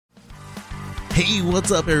Hey,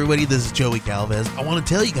 what's up, everybody? This is Joey Galvez. I want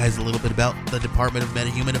to tell you guys a little bit about the Department of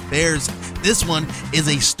Meta-Human Affairs. This one is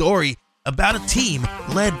a story about a team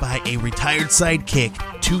led by a retired sidekick,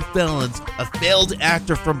 2 felons, a failed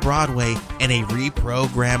actor from Broadway, and a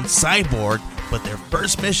reprogrammed cyborg. But their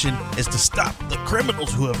first mission is to stop the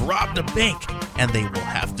criminals who have robbed a bank, and they will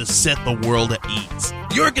have to set the world at ease.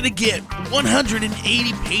 You're going to get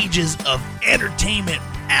 180 pages of entertainment,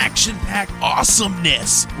 action-packed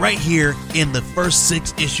awesomeness right here in the first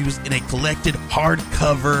 6 issues in a collected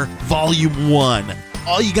hardcover volume 1.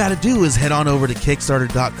 All you got to do is head on over to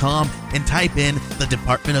Kickstarter.com and type in the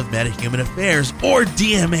Department of Meta-Human Affairs or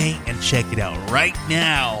DMA and check it out right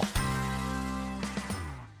now.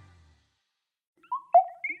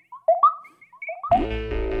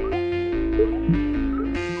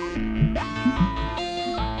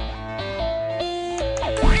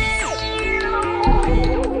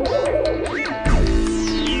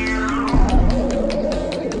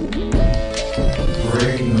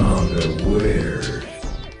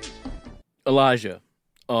 Elijah,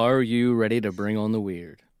 are you ready to bring on the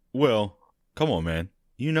weird? Well, come on, man.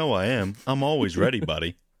 You know I am. I'm always ready,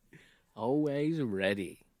 buddy. Always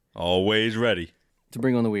ready. Always ready. To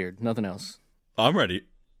bring on the weird, nothing else. I'm ready.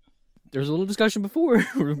 There was a little discussion before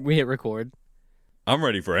we hit record. I'm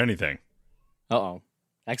ready for anything. Uh-oh.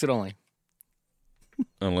 Exit only.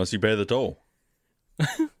 Unless you pay the toll.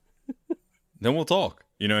 Then we'll talk.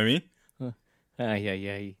 You know what I mean?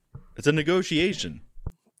 Yeah. It's a negotiation.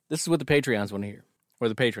 This is what the Patreons want to hear. Or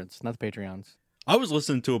the patrons, not the Patreons. I was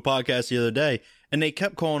listening to a podcast the other day, and they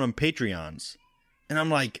kept calling them Patreons. And I'm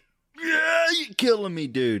like, yeah, you're killing me,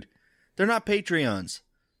 dude. They're not Patreons.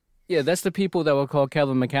 Yeah, that's the people that will call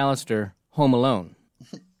Kevin McAllister Home Alone.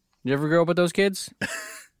 You ever grow up with those kids?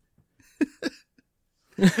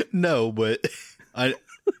 No, but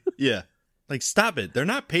yeah. Like, stop it. They're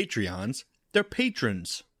not Patreons. They're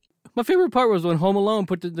patrons. My favorite part was when Home Alone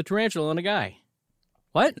put the tarantula on a guy.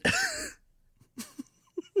 What?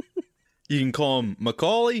 You can call him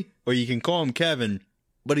Macaulay or you can call him Kevin,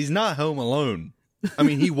 but he's not Home Alone. I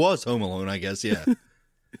mean, he was Home Alone, I guess, yeah.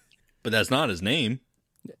 But that's not his name.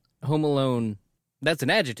 Home Alone, that's an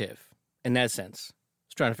adjective in that sense. I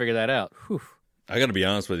was trying to figure that out. Whew. I got to be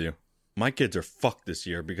honest with you. My kids are fucked this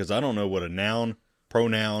year because I don't know what a noun,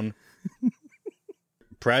 pronoun,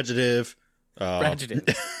 pragitive,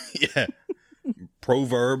 yeah,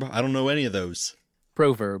 proverb. I don't know any of those.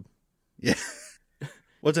 Proverb. Yeah.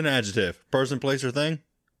 What's an adjective? Person, place, or thing?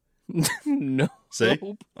 No. See?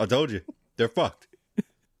 I told you. They're fucked.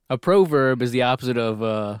 A proverb is the opposite of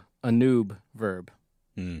a noob verb.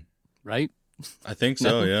 Right? I think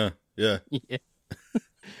so, No. yeah. Yeah.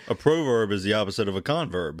 A proverb is the opposite of a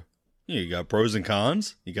converb. You got pros and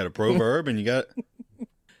cons. You got a proverb and you got...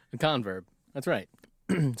 A converb. That's right.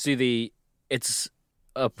 See, it's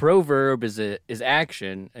a proverb is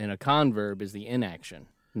action and a converb is the inaction.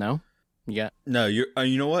 No? No, you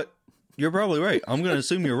know what? You're probably right. I'm going to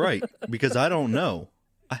assume you're right because I don't know.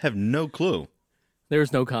 I have no clue.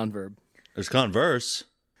 There's no converb. There's converse.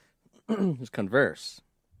 There's converse.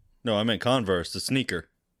 No, I meant Converse, the sneaker.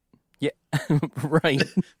 Yeah, right.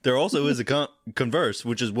 There also is a converse,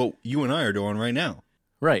 which is what you and I are doing right now.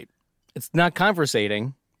 Right. It's not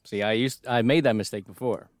conversating. See, I made that mistake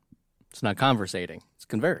before. It's not conversating. It's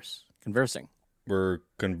conversing. We're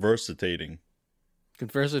conversating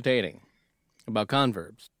about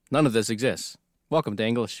converbs. None of this exists. Welcome to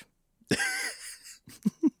English.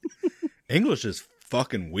 English is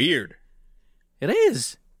fucking weird. It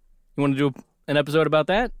is. You want to do an episode about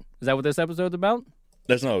that? Is that what this episode's about?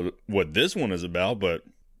 That's not what this one is about, but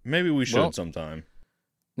maybe we should sometime.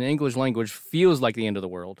 The English language feels like the end of the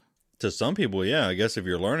world. To some people, yeah, I guess if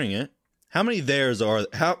you're learning it. How many theirs are...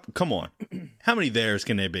 Come on. How many theirs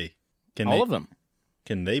can they be? All of them.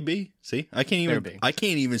 Can they be? See? I can't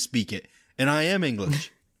even speak it. And I am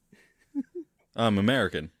English. I'm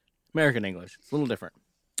American. American English. It's a little different.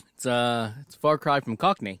 It's a far cry from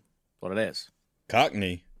Cockney. That's what it is.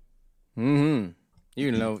 Cockney? Mm-hmm.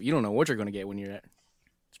 You don't know what you're going to get when you're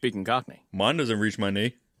speaking Cockney. Mine doesn't reach my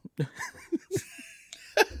knee.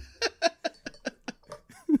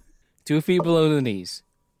 2 feet below the knees.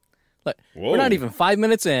 Look, we're not even 5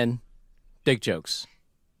 minutes in. Dick jokes.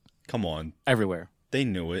 Come on. Everywhere. They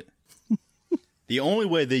knew it. The only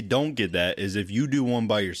way they don't get that is if you do one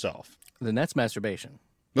by yourself. Then that's masturbation.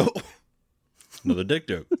 Oh, another dick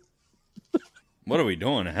joke. What are we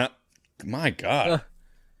doing? My God.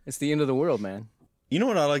 It's the end of the world, man. You know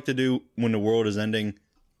what I like to do when the world is ending?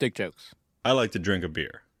 Dick jokes. I like to drink a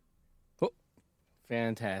beer. Oh,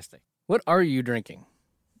 fantastic. What are you drinking?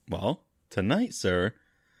 Well, tonight, sir,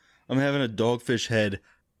 I'm having a Dogfish Head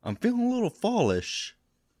I'm feeling a little fallish.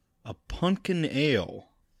 A pumpkin ale.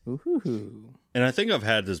 Ooh. And I think I've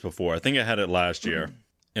had this before. I think I had it last year.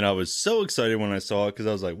 And I was so excited when I saw it because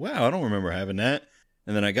I was like, wow, I don't remember having that.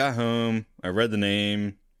 And then I got home. I read the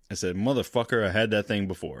name. I said, motherfucker, I had that thing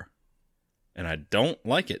before. And I don't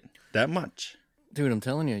like it that much. Dude, I'm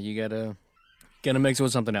telling you, you gotta mix it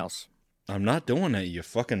with something else. I'm not doing that, you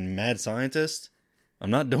fucking mad scientist.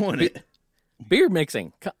 I'm not doing it. Beer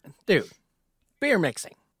mixing. Dude, beer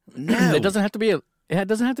mixing. No. It doesn't have to be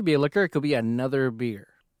a liquor. It could be another beer.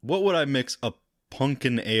 What would I mix a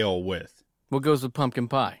pumpkin ale with? What goes with pumpkin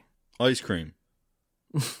pie? Ice cream.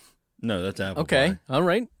 No, that's apple Okay. pie. All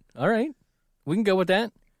right. We can go with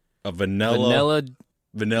that. A vanilla.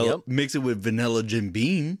 Yep. Mix it with vanilla Jim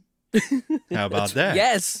Beam. How about that?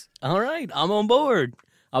 Yes. All right. I'm on board.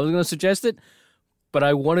 I was going to suggest it, but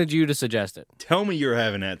I wanted you to suggest it. Tell me you're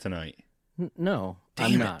having that tonight. No, Damn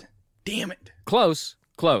I'm it. not. Damn it. Close.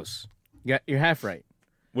 You're half right.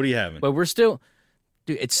 What are you having? But we're still,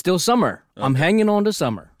 dude, it's still summer. Okay. I'm hanging on to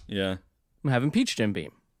summer. Yeah. I'm having peach Jim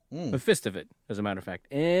Beam. A fist of it, as a matter of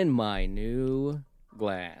fact, in my new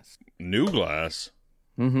glass. New glass?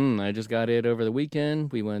 I just got it over the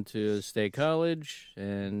weekend. We went to State College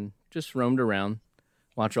and just roamed around,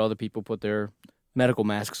 watched all the people put their medical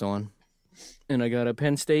masks on. And I got a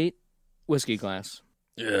Penn State whiskey glass.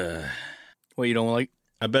 Yeah. What, you don't like?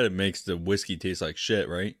 I bet it makes the whiskey taste like shit,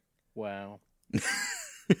 right? Wow.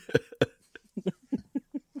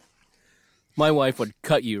 My wife would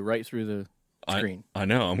cut you right through the screen. I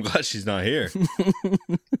know. I'm glad she's not here.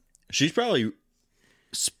 She's probably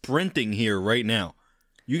sprinting here right now.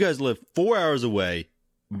 You guys live 4 hours away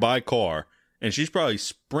by car, and she's probably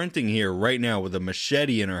sprinting here right now with a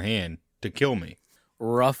machete in her hand to kill me.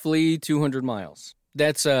 Roughly 200 miles.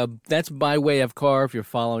 That's by way of car if you're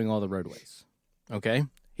following all the roadways. Okay?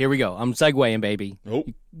 Here we go. I'm segueing, baby. Oh.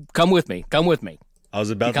 Come with me. I was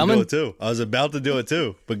about to do it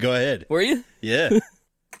too. But go ahead. Were you? Yeah.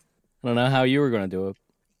 I don't know how you were going to do it,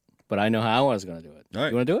 but I know how I was going to do it. All right.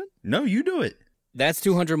 You want to do it? No, you do it. That's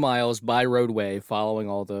 200 miles by roadway following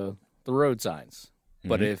all the road signs.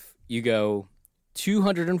 But if you go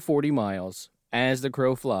 240 miles as the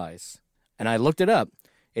crow flies, and I looked it up,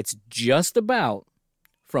 it's just about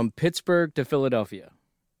from Pittsburgh to Philadelphia.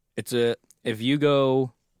 If you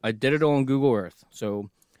go, I did it on Google Earth. So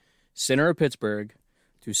center of Pittsburgh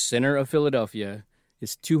to center of Philadelphia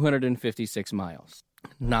is 256 miles.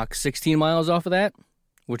 Knock 16 miles off of that,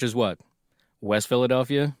 which is what? West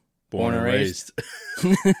Philadelphia? Born and raised.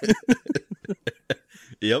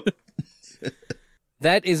 Yep.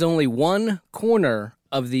 That is only one corner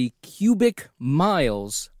of the cubic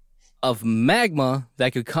miles of magma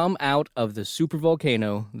that could come out of the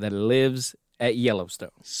supervolcano that lives at Yellowstone.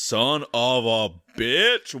 Son of a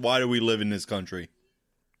bitch. Why do we live in this country?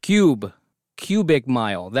 Cubic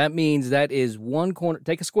mile. That means that is one corner.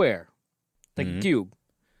 Take a square. Take a cube.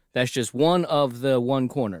 That's just one of the one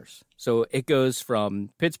corners. So it goes from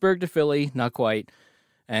Pittsburgh to Philly, not quite.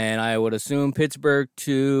 And I would assume Pittsburgh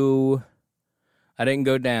to, I didn't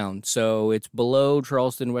go down. So it's below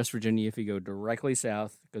Charleston, West Virginia if you go directly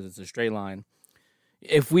south because it's a straight line.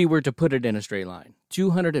 If we were to put it in a straight line,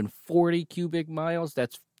 240 cubic miles,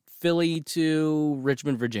 that's Philly to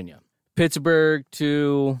Richmond, Virginia. Pittsburgh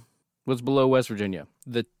to what's below West Virginia.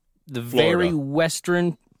 The very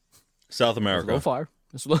western. South It's a America. little far.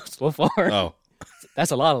 It's a little far. Oh.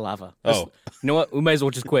 That's a lot of lava. Oh. You know what? We may as well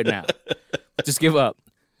just quit now. Just give up.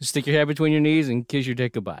 Just stick your head between your knees and kiss your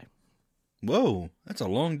dick goodbye. Whoa. That's a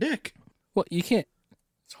long dick. Well, you can't.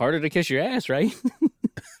 It's harder to kiss your ass, right?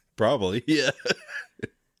 Probably. Yeah.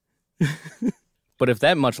 But if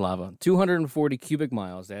that much lava, 240 cubic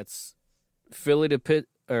miles, that's Philly to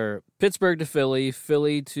Pittsburgh to Philly,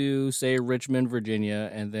 Philly to, say, Richmond, Virginia,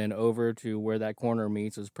 and then over to where that corner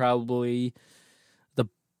meets is probably the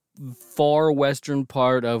far western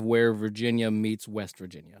part of where Virginia meets West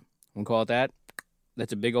Virginia. We'll call it that.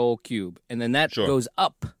 That's a big old cube. And then that goes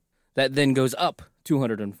up. That then goes up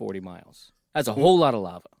 240 miles. That's a whole lot of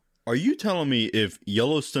lava. Are you telling me if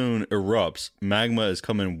Yellowstone erupts, magma is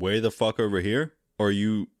coming way the fuck over here? Or are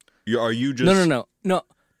you just No.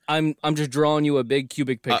 I'm just drawing you a big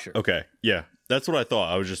cubic picture. Okay. Yeah. That's what I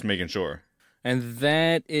thought. I was just making sure. And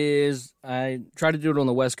that is, I try to do it on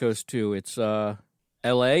the West Coast too. It's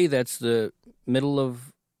L.A., that's the middle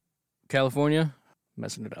of California.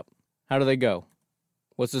 Messing it up. How do they go?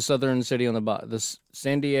 What's the southern city on the bottom? This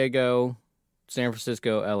San Diego, San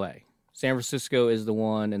Francisco, L.A. San Francisco is the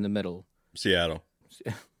one in the middle. Seattle.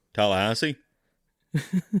 Tallahassee?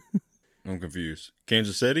 I'm confused.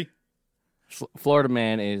 Kansas City? Florida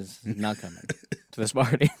man is not coming to this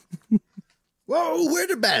party. Whoa, where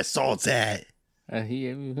the bath salts at?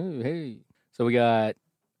 Hey. So we got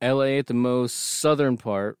L.A. at the most southern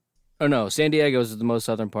part. Oh, no, San Diego's at the most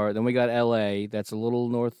southern part. Then we got L.A. That's a little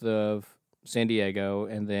north of San Diego.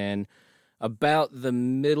 And then about the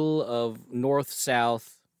middle of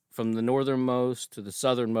north-south, from the northernmost to the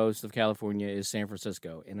southernmost of California, is San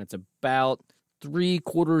Francisco. And it's about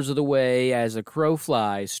 3/4 of the way as a crow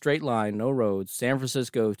flies, straight line, no roads. San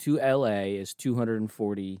Francisco to L.A. is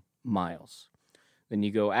 240 miles. Then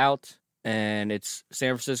you go out, and it's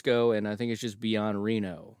San Francisco, and I think it's just beyond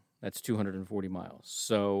Reno. That's 240 miles.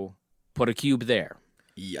 So put a cube there.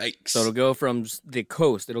 Yikes. So it'll go from the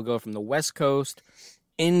coast. It'll go from the West Coast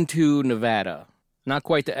into Nevada. Not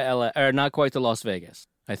quite to LA, or not quite to Las Vegas,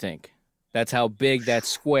 I think. That's how big that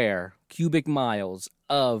square, cubic miles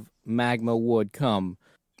of magma would come.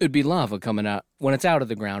 It'd be lava coming out. When it's out of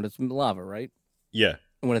the ground, it's lava, right? Yeah.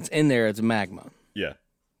 And when it's in there, it's magma. Yeah.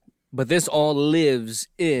 But this all lives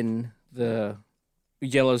in the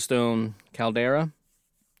Yellowstone caldera.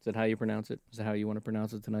 Is that how you pronounce it? Is that how you want to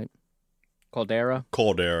pronounce it tonight? Caldera?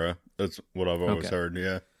 Caldera. That's what I've always Okay. heard,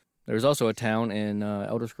 yeah. There's also a town in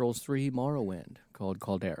Elder Scrolls 3 Morrowind called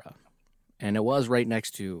Caldera. And it was right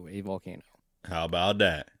next to a volcano. How about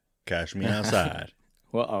that? Cash me outside.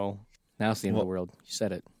 Uh-oh. Now it's the end of the world. You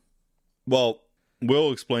said it. Well,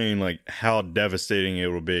 we'll explain like how devastating it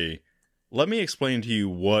will be. Let me explain to you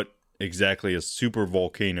what exactly a super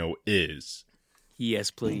volcano is. Yes,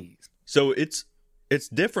 please. So it's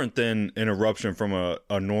different than an eruption from a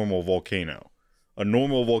normal volcano. A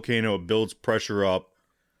normal volcano builds pressure up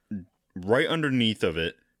right underneath of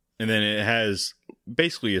it, and then it has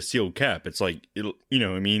basically a sealed cap. It's like,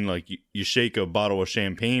 like you shake a bottle of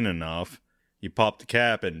champagne enough, you pop the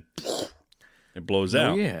cap, and it blows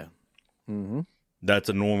out. Oh, yeah. Mm-hmm. That's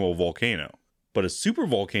a normal volcano. But a super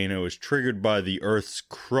volcano is triggered by the Earth's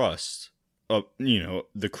crust,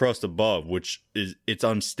 the crust above, which it's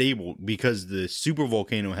unstable because the super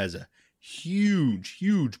volcano has a huge,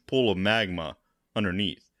 huge pool of magma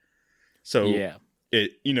underneath. So yeah.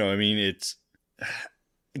 It's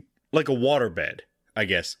like a waterbed, I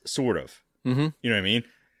guess, sort of. Mm-hmm. You know what I mean?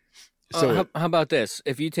 So how about this?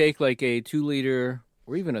 If you take like a 2-liter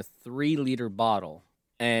or even a 3-liter bottle,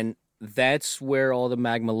 and that's where all the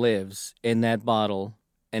magma lives, in that bottle,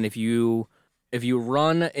 and if you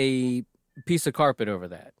run a piece of carpet over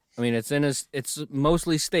that, I mean, it's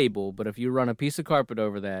mostly stable, but if you run a piece of carpet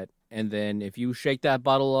over that, and then if you shake that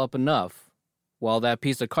bottle up enough while that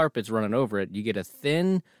piece of carpet's running over it, you get a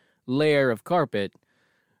thin layer of carpet,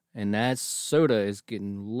 and that soda is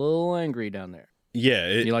getting a little angry down there. yeah,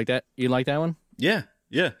 You like that? You like that one? yeah.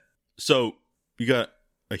 So you got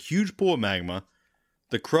a huge pool of magma.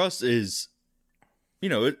 The crust is,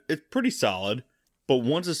 it's pretty solid, but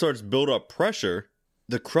once it starts to build up pressure,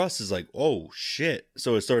 the crust is like, oh shit.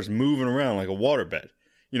 So it starts moving around like a waterbed.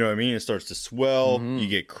 You know what I mean? It starts to swell, you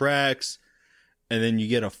get cracks, and then you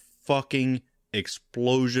get a fucking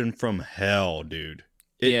explosion from hell, dude.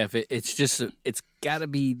 It's got to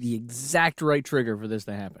be the exact right trigger for this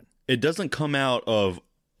to happen. It doesn't come out of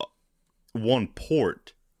one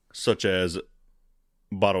port, such as a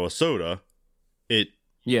bottle of soda.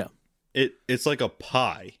 It's like a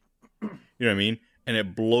pie. You know what I mean? And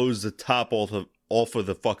it blows the top off of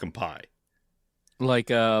the fucking pie.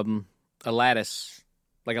 Like a lattice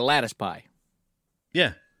pie.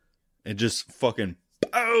 Yeah. It just fucking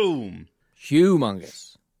boom.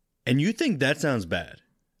 Humongous. And you think that sounds bad.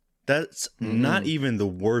 That's not even the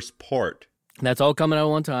worst part. That's all coming out at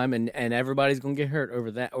one time, and everybody's going to get hurt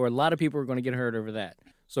over that, or a lot of people are going to get hurt over that.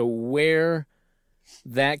 So where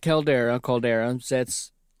that caldera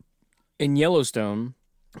sets in Yellowstone,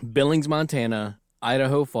 Billings, Montana,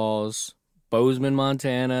 Idaho Falls, Bozeman,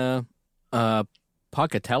 Montana,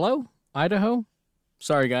 Pocatello, Idaho?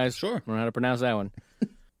 Sorry, guys. Sure. I don't know how to pronounce that one.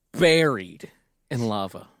 Buried in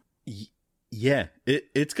lava. Yeah,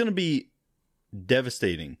 it's going to be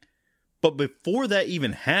devastating. But before that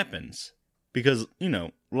even happens, because,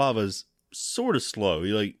 lava's sort of slow.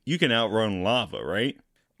 You can outrun lava, right?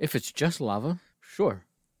 If it's just lava, sure.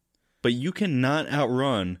 But you cannot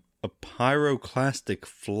outrun a pyroclastic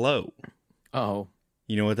flow. Uh-oh.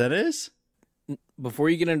 You know what that is? Before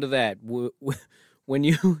you get into that, when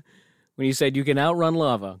you said you can outrun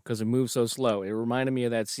lava because it moves so slow, it reminded me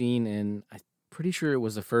of that scene in, I'm pretty sure it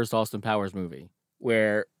was the first Austin Powers movie,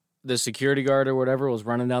 where the security guard or whatever was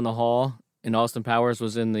running down the hall, and Austin Powers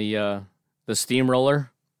was in the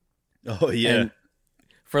steamroller. Oh, yeah. And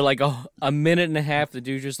for like a minute and a half, the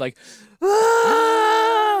dude's just like,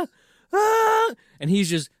 ah! Ah! And he's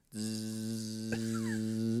just,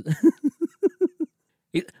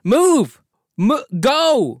 move!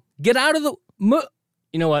 Go! Get out of the,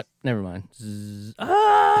 You know what? Never mind.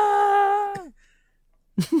 Ah!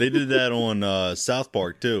 They did that on South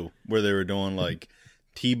Park too, where they were doing like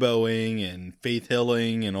Tebowing and faith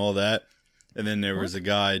healing and all that. And then there was a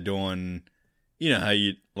guy doing, you know how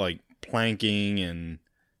you like planking and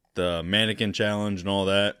the mannequin challenge and all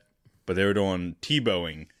that, but they were doing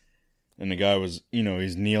Tebowing, and the guy was, you know,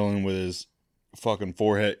 he's kneeling with his fucking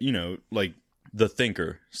forehead, you know, like the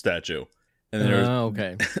Thinker statue. And then there was,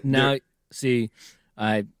 okay. Now, see,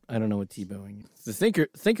 I don't know what T-bowing is. The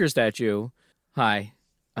Thinker statue. Hi,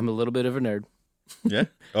 I'm a little bit of a nerd. yeah.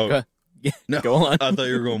 Oh, Yeah, no, go on. I thought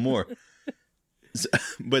you were going more. So,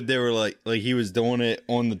 but they were like he was doing it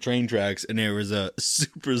on the train tracks, and there was a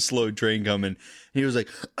super slow train coming. He was like,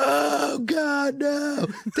 "Oh God, no!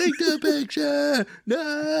 Take the picture,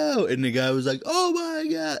 no!" And the guy was like, "Oh my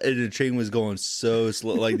God!" And the train was going so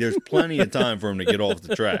slow. Like there's plenty of time for him to get off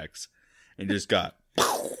the tracks, and just got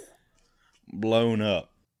blown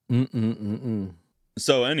up.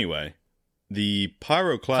 So anyway, the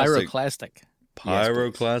pyroclastic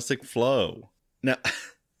flow. Now,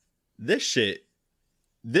 this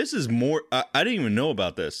is more. I didn't even know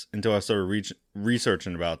about this until I started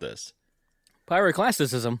researching about this.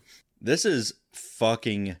 Pyroclasticism. This is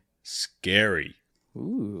fucking scary.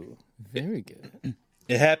 Ooh, very good.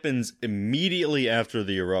 It happens immediately after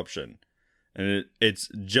the eruption, and it's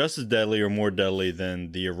just as deadly or more deadly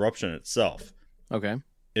than the eruption itself. Okay.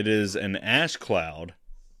 It is an ash cloud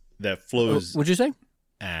that flows. What'd you say?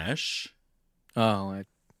 Ash. Oh,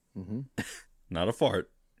 Not a fart.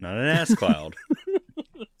 Not an ash cloud.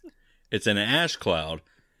 It's an ash cloud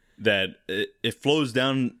that it flows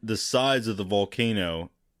down the sides of the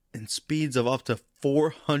volcano in speeds of up to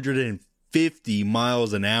 450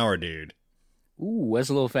 miles an hour, dude. Ooh, that's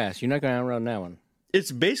a little fast. You're not going to outrun that one.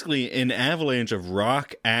 It's basically an avalanche of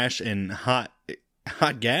rock, ash, and hot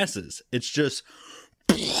gases. It's just...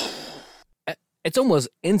 It's almost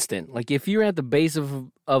instant. Like if you're at the base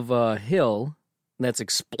of a hill that's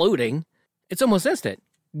exploding, it's almost instant.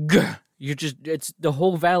 Gah! The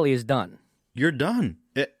whole valley is done. You're done.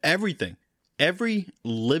 Everything. Every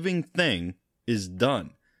living thing is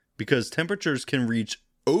done because temperatures can reach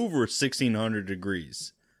over 1,600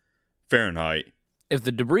 degrees Fahrenheit. If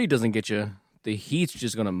the debris doesn't get you, the heat's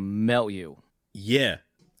just going to melt you. Yeah.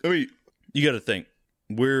 I mean, you got to think.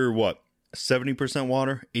 We're what? 70%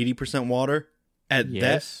 water? 80% water? At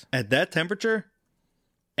that temperature,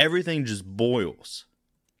 everything just boils.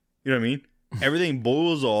 You know what I mean? Everything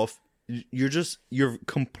boils off. You're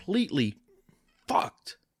completely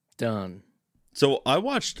fucked. Done. So I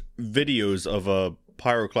watched videos of a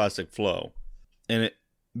pyroclastic flow, and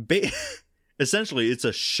essentially it's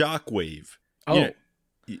a shock wave. Oh,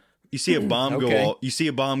 you see a bomb go off. You see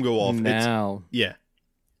a bomb go off. Now,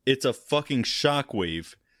 It's a fucking shock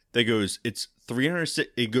wave that goes. It's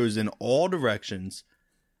 306. It goes in all directions.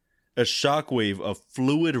 A shock wave of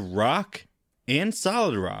fluid rock and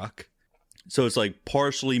solid rock. So it's like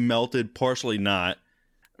partially melted, partially not.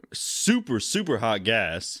 Super, super hot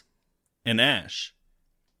gas and ash.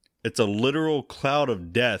 It's a literal cloud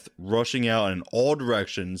of death rushing out in all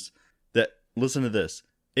directions that, listen to this,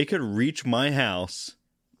 it could reach my house,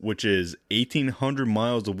 which is 1,800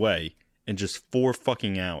 miles away, in just 4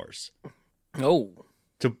 fucking hours. Oh.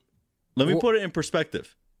 Let me put it in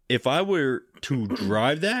perspective. If I were to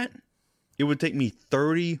drive that, it would take me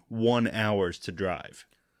 31 hours to drive.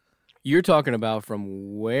 You're talking about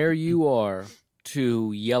from where you are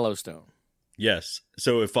to Yellowstone. Yes.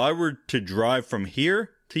 So if I were to drive from here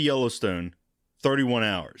to Yellowstone, 31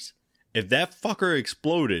 hours. If that fucker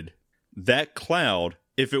exploded, that cloud,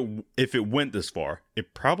 if it went this far,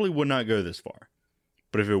 it probably would not go this far.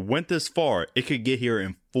 But if it went this far, it could get here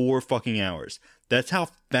in 4 fucking hours. That's how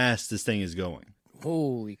fast this thing is going.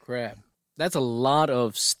 Holy crap. That's a lot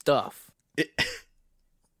of stuff.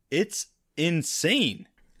 It's insane.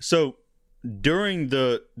 So during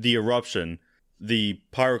the eruption, the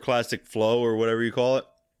pyroclastic flow or whatever you call it,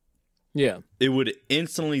 yeah, it would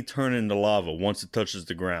instantly turn into lava once it touches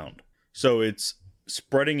the ground. So it's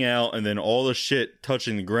spreading out and then all the shit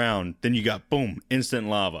touching the ground. Then you got, boom, instant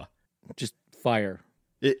lava. Just fire.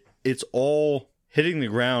 It's all hitting the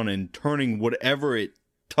ground and turning whatever it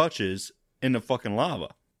touches into fucking lava.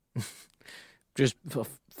 Just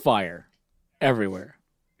fire everywhere.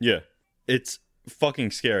 Yeah, it's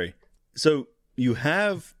fucking scary. So you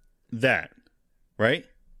have that, right?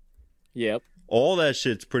 Yep. All that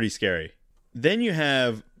shit's pretty scary. Then you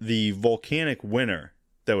have the volcanic winter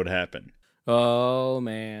that would happen. Oh,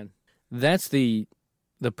 man. That's the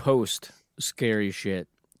post scary shit.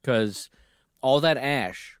 Because all that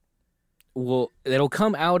ash, it'll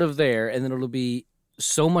come out of there and then it'll be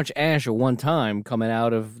so much ash at one time coming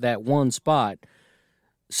out of that one spot.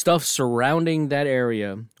 Stuff surrounding that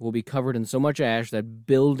area will be covered in so much ash that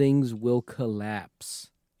buildings will collapse.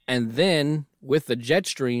 And then with the jet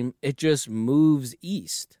stream, it just moves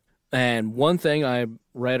east. And one thing I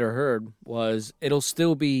read or heard was it'll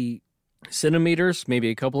still be centimeters, maybe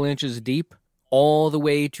a couple inches deep, all the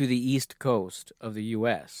way to the east coast of the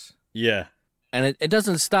U.S. Yeah. And it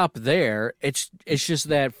doesn't stop there. It's just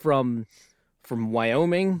that from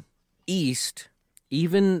Wyoming east,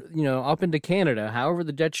 even, up into Canada, however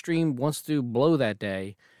the jet stream wants to blow that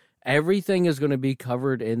day, everything is going to be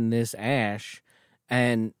covered in this ash,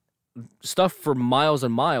 and stuff for miles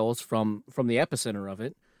and miles from the epicenter of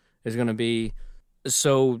it is going to be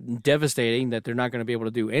so devastating that they're not going to be able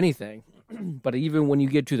to do anything. But even when you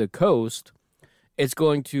get to the coast, it's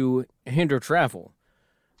going to hinder travel.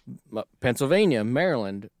 Pennsylvania,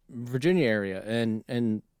 Maryland, Virginia area,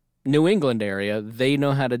 and New England area, they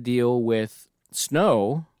know how to deal with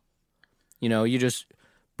snow. You just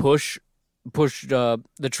push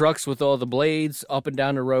the trucks with all the blades up and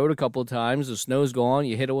down the road a couple of times. The snow's gone.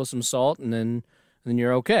 You hit it with some salt, and then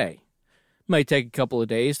you're okay. Might take a couple of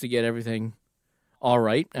days to get everything all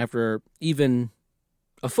right after even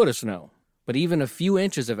a foot of snow. But even a few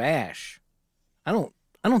inches of ash, I don't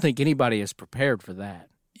think anybody is prepared for that.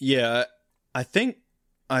 Yeah, I think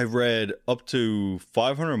I read up to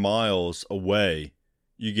 500 miles away,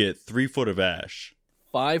 you get 3 foot of ash.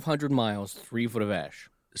 500 miles, 3 foot of ash.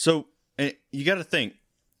 So you got to think,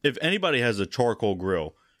 if anybody has a charcoal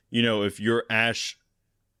grill, if your ash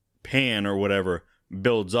pan or whatever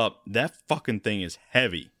builds up, that fucking thing is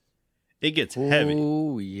heavy. It gets heavy.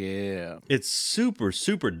 Oh, yeah. It's super,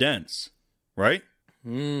 super dense, right?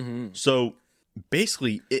 Mm-hmm. So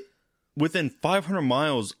basically, within 500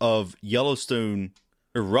 miles of Yellowstone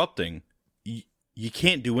erupting, you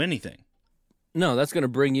can't do anything. No, that's going to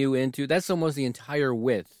bring you into... That's almost the entire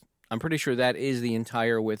width. I'm pretty sure that is the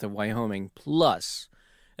entire width of Wyoming. Plus,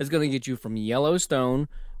 it's going to get you from Yellowstone,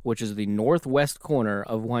 which is the northwest corner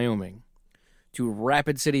of Wyoming, to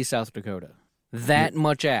Rapid City, South Dakota. That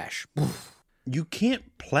much ash. You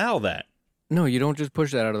can't plow that. No, you don't just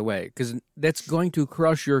push that out of the way, because that's going to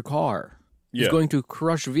crush your car. Yeah. It's going to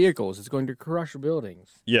crush vehicles. It's going to crush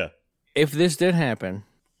buildings. Yeah. If this did happen,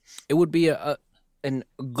 it would be a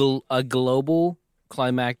global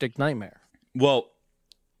climactic nightmare. Well,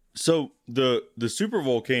 so the super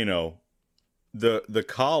volcano, the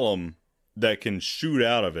column that can shoot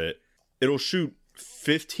out of it, it'll shoot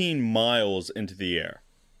 15 miles into the air.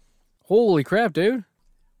 Holy crap, dude.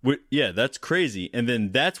 Yeah, that's crazy. And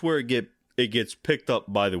then that's where it gets picked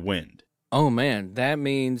up by the wind. Oh man, that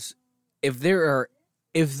means if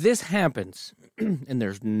this happens and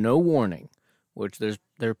there's no warning, which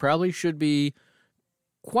there probably should be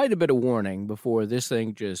quite a bit of warning before this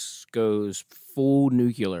thing just goes full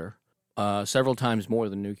nuclear, several times more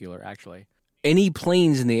than nuclear, actually. Any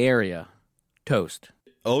planes in the area, toast.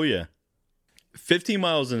 Oh, yeah. 15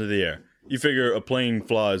 miles into the air. You figure a plane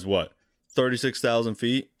flies, what, 36,000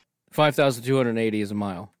 feet? 5,280 is a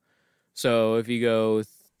mile. So if you go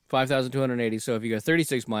 5,280, so if you go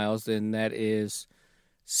 36 miles, then that is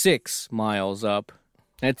 6 miles up.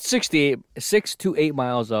 At 6 to 8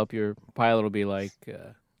 miles up, your pilot will be like,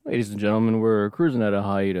 ladies and gentlemen, we're cruising at a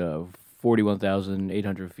height of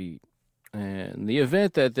 41,800 feet. And in the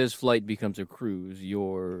event that this flight becomes a cruise,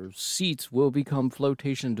 your seats will become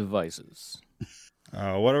flotation devices.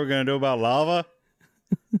 What are we going to do about lava?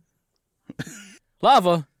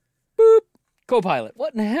 Lava? Boop. Co-pilot.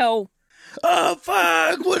 What in the hell? Oh,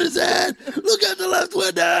 fuck! What is that? Look out the left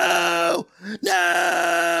window!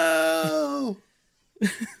 No!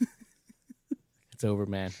 It's over,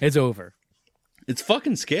 man. It's over. It's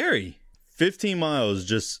fucking scary. 15 miles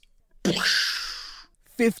just...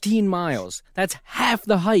 15 miles. That's half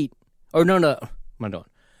the height. Or no. What am I doing?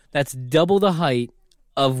 That's double the height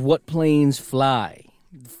of what planes fly.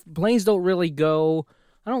 Planes don't really go...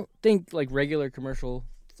 I don't think like regular commercial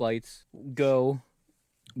flights go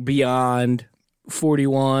beyond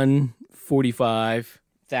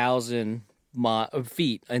 45,000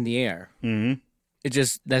 feet in the air. Mm-hmm.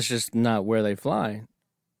 That's just not where they fly.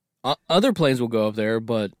 Other planes will go up there,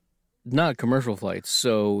 but not commercial flights.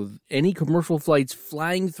 So any commercial flights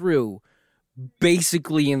flying through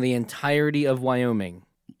basically in the entirety of Wyoming,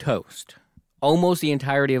 toast. Almost the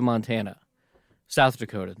entirety of Montana, South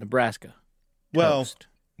Dakota, Nebraska, toast. Well,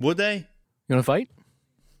 would they? You want to fight?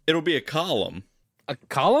 It'll be a column. A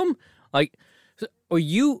column? Like, well,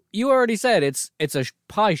 you already said it's a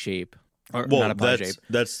pie shape. Or Well, not a pie shape.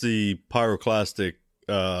 that's the pyroclastic.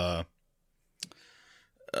 Oh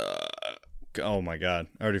my god,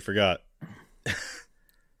 I already forgot.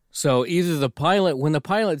 So either when the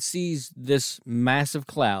pilot sees this massive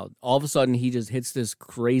cloud, all of a sudden he just hits this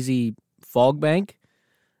crazy fog bank.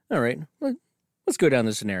 All right, let's go down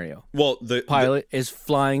the scenario. Well, the Pilot is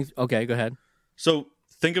flying. Okay, go ahead. So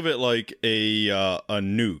think of it like a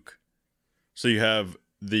nuke. So you have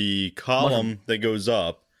the column that goes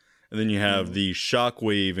up, and then you have the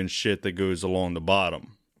shockwave and shit that goes along the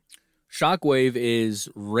bottom. Shockwave is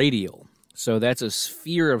radial, so that's a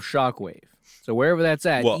sphere of shockwave. So wherever that's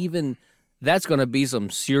at, even that's going to be some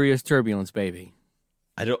serious turbulence, baby.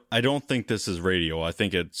 I don't think this is radial. I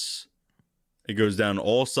think it goes down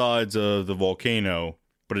all sides of the volcano,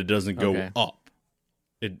 but it doesn't go up.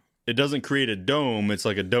 It doesn't create a dome. It's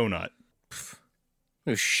like a donut.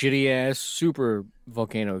 A shitty ass super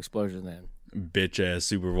volcano explosion then. Bitch ass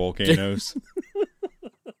super volcanoes.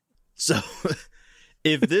 So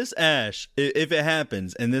if this ash, if it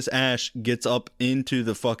happens and this ash gets up into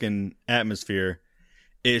the fucking atmosphere,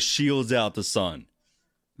 it shields out the sun,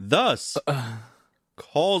 thus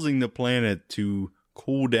causing the planet to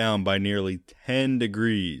cool down by nearly 10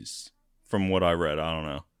 degrees from what I read. I don't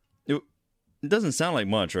know. It doesn't sound like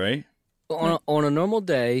much, right? On a normal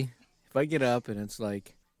day, if I get up and it's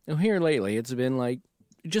like, here lately, it's been like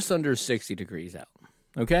just under 60 degrees out.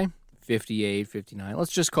 Okay? 58, 59.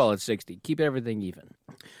 Let's just call it 60. Keep everything even.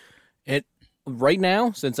 Right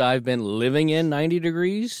now, since I've been living in 90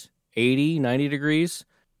 degrees, 80, 90 degrees,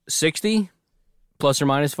 60 plus or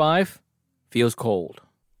minus 5 feels cold.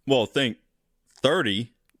 Well, think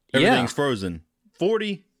 30, everything's frozen.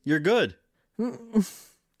 40, you're good.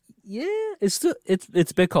 Yeah, it's a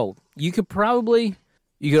bit cold. You could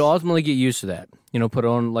ultimately get used to that. Put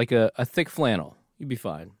on like a thick flannel. You'd be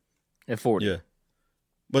fine at 40. Yeah.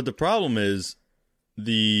 But the problem is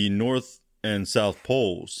the North and South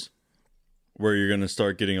Poles, where you're going to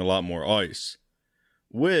start getting a lot more ice,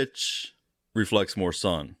 which reflects more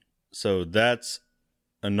sun. So that's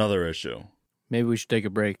another issue. Maybe we should take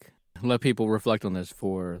a break. Let people reflect on this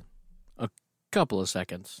for a couple of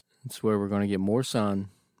seconds. It's where we're going to get more sun,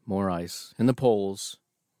 more ice in the poles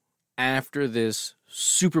after this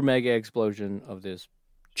super mega explosion of this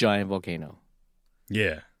giant volcano.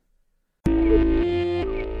 Yeah.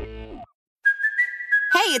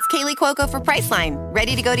 Hey, it's Kaylee Cuoco for Priceline.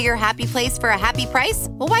 Ready to go to your happy place for a happy price?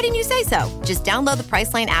 Well, why didn't you say so? Just download the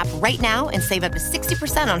Priceline app right now and save up to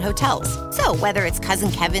 60% on hotels. So whether it's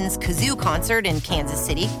Cousin Kevin's Kazoo Concert in Kansas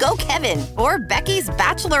City, go Kevin, or Becky's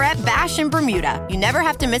Bachelorette Bash in Bermuda, you never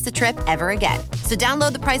have to miss a trip ever again. So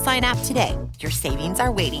download the Priceline app today. Your savings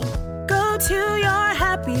are waiting. Go to your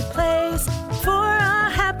happy place for a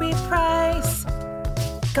happy price.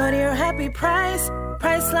 Go to your happy price,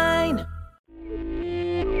 Priceline.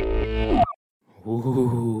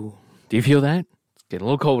 Ooh, do you feel that? It's getting a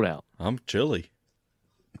little cold out. I'm chilly.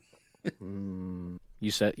 You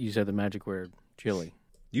said the magic word, chili.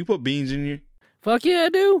 You put beans in your... Fuck yeah, I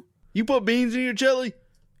do. You put beans in your chili?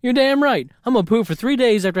 You're damn right. I'm gonna poop for 3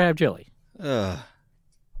 days after I have chili.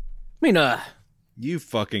 You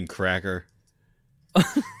fucking cracker.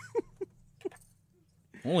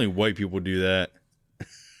 Only white people do that.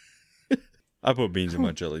 I put beans in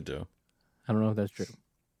my chili too. I don't know if that's true.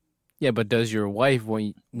 Yeah, but does your wife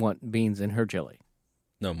want beans in her chili?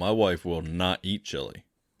 No, my wife will not eat chili.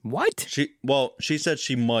 What? She said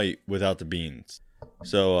she might without the beans.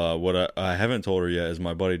 So what I haven't told her yet is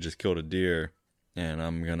my buddy just killed a deer, and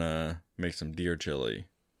I'm gonna make some deer chili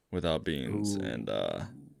without beans. Ooh. And I'm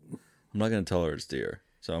not gonna tell her it's deer.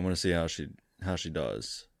 So I'm gonna see how she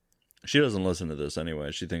does. She doesn't listen to this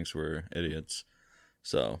anyway. She thinks we're idiots.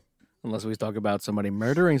 So unless we talk about somebody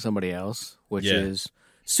murdering somebody else, which is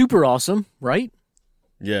super awesome, right?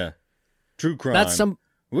 Yeah. True crime.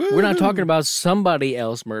 We're not talking about somebody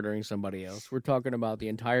else murdering somebody else. We're talking about the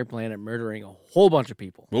entire planet murdering a whole bunch of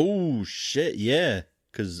people. Oh, shit, yeah.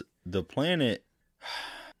 Because the planet,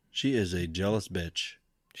 she is a jealous bitch.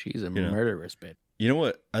 She's a murderous bitch. You know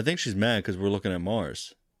what? I think she's mad because we're looking at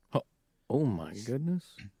Mars. Oh my goodness.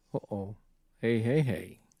 Uh-oh.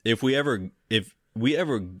 Hey. If we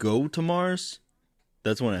ever go to Mars,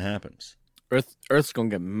 that's when it happens. Earth's gonna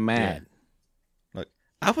get mad. Yeah. Like,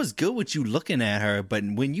 I was good with you looking at her, but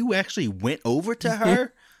when you actually went over to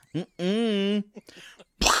her,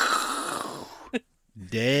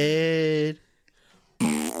 dead.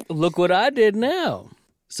 Look what I did now.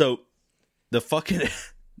 So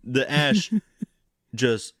the ash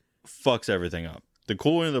just fucks everything up. The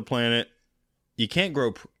cooling of the planet, you can't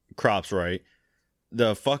grow crops right.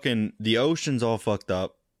 The ocean's all fucked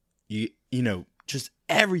up. You know, just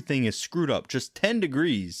everything is screwed up. Just 10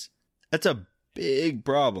 degrees. That's a big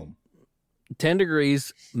problem. 10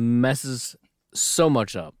 degrees messes so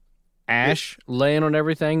much up. ash laying on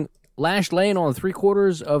everything, ash laying on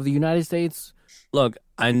 3/4 of the United States. Look,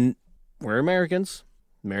 we're Americans.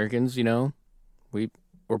 Americans, we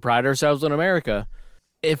pride ourselves on America.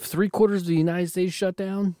 If 3/4 of the United States shut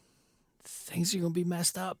down, things are gonna be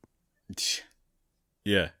messed up.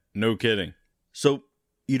 Yeah, no kidding. So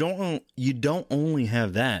you don't only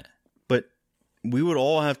have that, but we would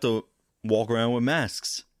all have to walk around with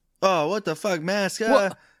masks. Oh, what the fuck, mask?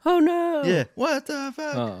 What? Oh no! Yeah, what the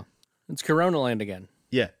fuck? Oh, it's Corona land again.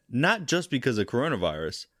 Yeah, not just because of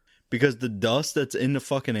coronavirus, because the dust that's in the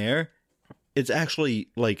fucking air, it's actually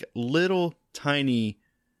like little tiny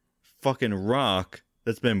fucking rock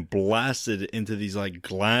that's been blasted into these like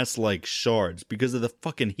glass-like shards because of the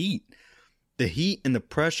fucking heat. The heat and the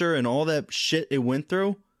pressure and all that shit it went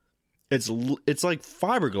through, it's like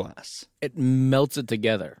fiberglass. It melts it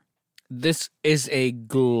together. This is a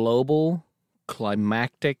global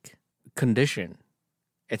climactic condition.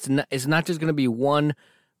 It's not just going to be one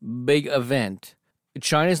big event.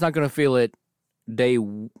 China's not going to feel it day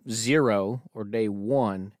 0 or day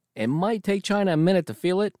 1. It might take China a minute to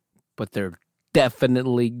feel it, but they're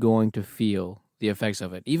definitely going to feel the effects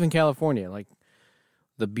of it. Even California, like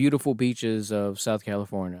the beautiful beaches of South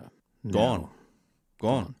California. Gone.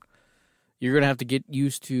 You're going to have to get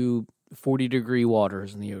used to 40-degree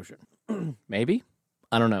waters in the ocean. Maybe?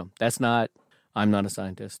 I don't know. I'm not a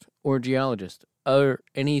scientist or a geologist or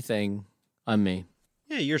anything. I'm me.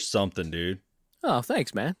 Yeah, you're something, dude. Oh,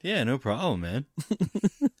 thanks, man. Yeah, no problem, man.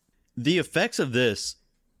 The effects of this,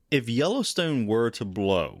 if Yellowstone were to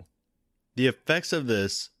blow, the effects of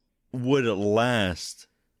this would last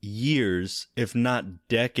years, if not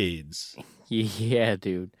decades. Yeah,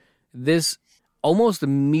 dude. This almost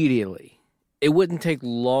immediately, it wouldn't take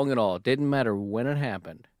long at all. It didn't matter when it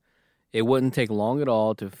happened. It wouldn't take long at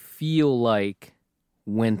all to feel like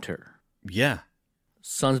winter. Yeah.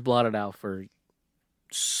 Sun's blotted out for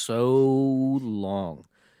so long.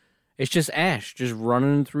 It's just ash just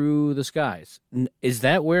running through the skies. Is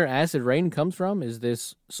that where acid rain comes from? Is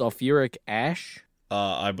this sulfuric ash?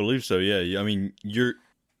 I believe so, yeah. I mean, you're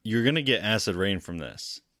going to get acid rain from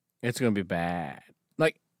this. It's going to be bad.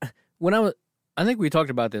 Like, I think we talked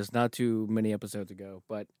about this not too many episodes ago,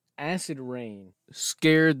 but acid rain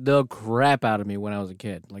scared the crap out of me when I was a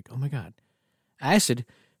kid. Like, oh my God, acid,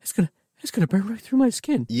 it's gonna burn right through my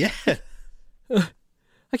skin. Yeah.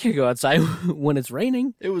 I can't go outside when it's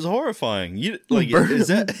raining. It was horrifying.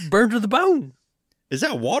 Burn to the bone. Is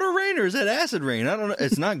that water rain or is that acid rain? I don't know.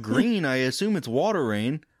 It's not green. I assume it's water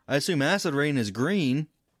rain. I assume acid rain is green.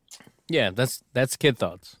 Yeah, that's kid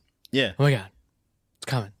thoughts. Yeah. Oh my God, it's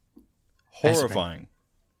coming. Horrifying.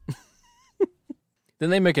 Didn't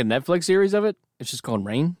they make a Netflix series of it? It's just called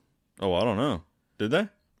Rain. Oh, I don't know. Did they?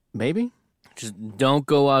 Maybe. Just don't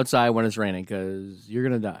go outside when it's raining because you're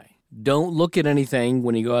going to die. Don't look at anything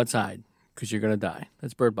when you go outside because you're going to die.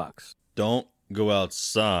 That's Bird Box. Don't go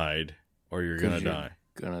outside or you're going to die.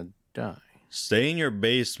 Going to die. Stay in your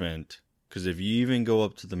basement because if you even go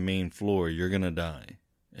up to the main floor, you're going to die.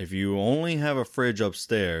 If you only have a fridge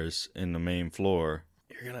upstairs in the main floor,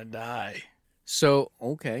 you're going to die. So,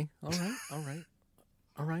 okay. All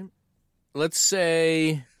right. Let's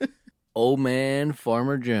say old man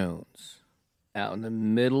Farmer Jones out in the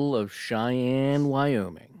middle of Cheyenne,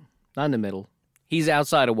 Wyoming. Not in the middle. He's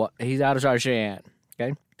outside of Cheyenne,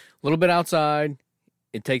 okay? A little bit outside.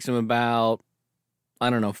 It takes him about,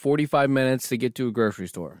 45 minutes to get to a grocery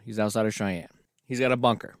store. He's outside of Cheyenne. He's got a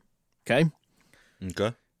bunker, okay?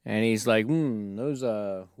 Okay. And he's like,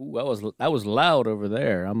 that was loud over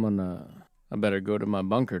there. I better go to my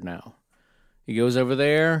bunker now. He goes over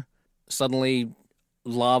there. Suddenly,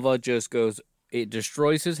 lava just goes. It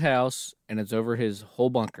destroys his house, and it's over his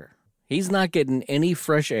whole bunker. He's not getting any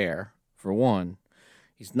fresh air, for one.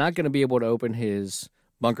 He's not going to be able to open his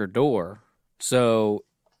bunker door. So,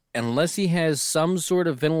 unless he has some sort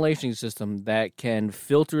of ventilation system that can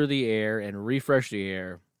filter the air and refresh the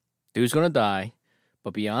air, dude's going to die.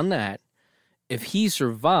 But beyond that, if he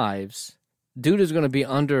survives, dude is going to be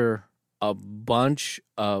under a bunch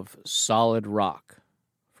of solid rock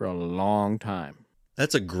for a long time.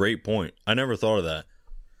 That's a great point. I never thought of that.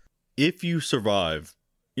 If you survive,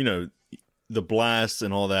 the blast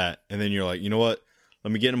and all that, and then you're like, you know what?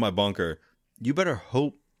 Let me get in my bunker. You better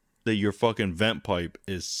hope that your fucking vent pipe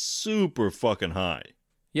is super fucking high.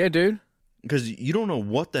 Yeah, dude. Because you don't know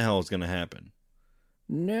what the hell is going to happen.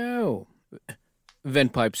 No.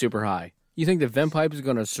 Vent pipe super high. You think the vent pipe is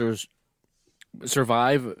going to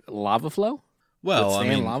survive lava flow? Well,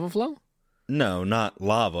 lava flow? No, not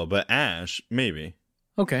lava, but ash, maybe.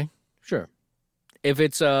 Okay, sure. If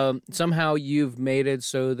it's somehow you've made it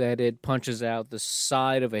so that it punches out the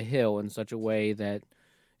side of a hill in such a way that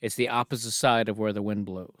it's the opposite side of where the wind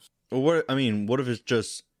blows. Well, what if it's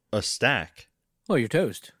just a stack? Oh, you're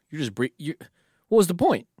toast. You're just what was the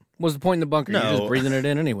point? What was the point in the bunker? You're No. just breathing it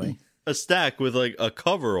in anyway. A stack with like a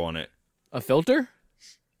cover on it. A filter?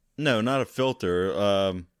 No, not a filter.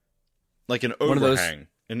 Like an One of those- overhang.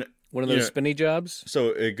 One of those spinny jobs?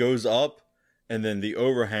 So it goes up, and then the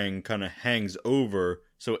overhang kind of hangs over,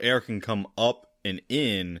 so air can come up and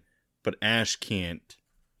in, but ash can't.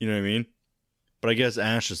 You know what I mean? But I guess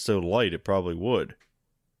ash is so light, it probably would.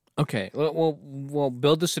 Okay. Well,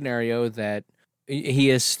 build the scenario that he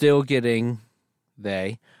is still getting,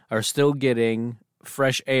 they are still getting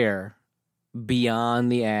fresh air beyond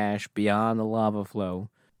the ash, beyond the lava flow,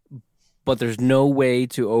 but there's no way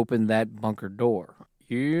to open that bunker door.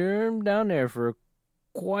 You're down there for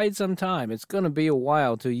quite some time. It's going to be a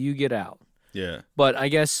while till you get out. Yeah. But I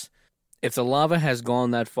guess if the lava has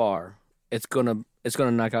gone that far, it's gonna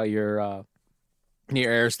knock out your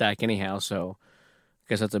air stack anyhow. So I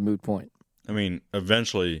guess that's a moot point. I mean,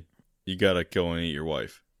 eventually, you gotta kill and eat your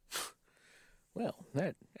wife. Well,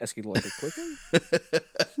 that escalated quickly.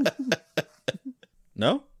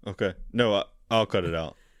 No? Okay. No, I'll cut it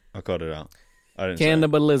out. I didn't say it.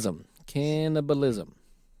 Cannibalism.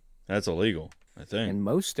 That's illegal, I think. In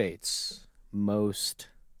most states.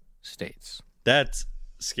 That's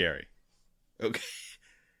scary. Okay.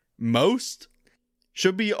 Most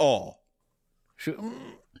should be all.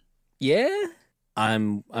 Yeah,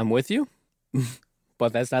 I'm with you,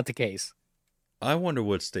 but that's not the case. I wonder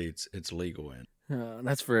what states it's legal in.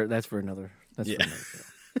 That's for another. Yeah. For another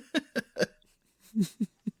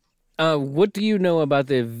show. What do you know about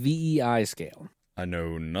the VEI scale? I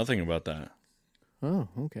know nothing about that. Oh,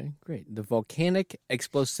 okay, great. The Volcanic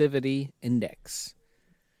Explosivity Index.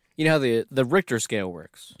 You know how the Richter scale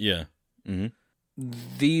works. Yeah. Mm-hmm.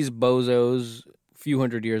 These bozos, a few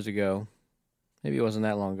hundred years ago, maybe it wasn't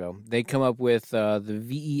that long ago, they come up with the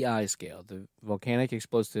VEI scale, the Volcanic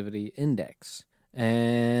Explosivity Index.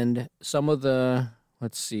 And some of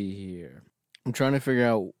let's see here. I'm trying to figure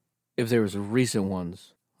out if there was recent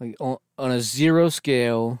ones. Like on a 0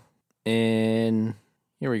 scale in,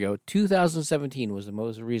 here we go, 2017 was the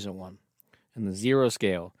most recent one. And the 0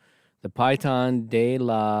 scale, the Piton de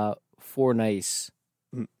la Fournaise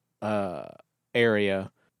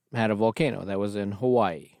area had a volcano that was in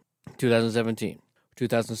Hawaii, 2017.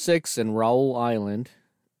 2006 in Raoul Island,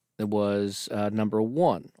 it was number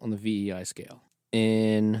 1 on the VEI scale.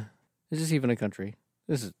 Is this even a country?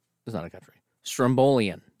 It's not a country.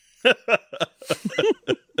 Strombolian.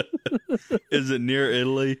 Is it near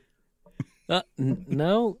Italy?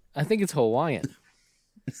 No, I think it's Hawaiian.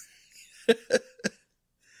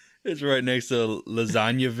 It's right next to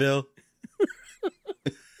Lasagnaville.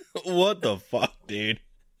 What the fuck, dude?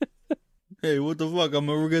 Hey, what the fuck? I'm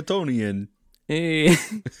a rigatonian. Hey,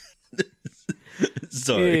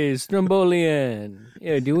 Sorry. hey, Strombolian.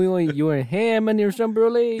 Yeah, do we want your ham and your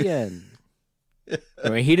Strombolian?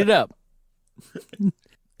 All right, heat it up.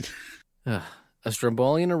 A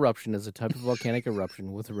Strombolian eruption is a type of volcanic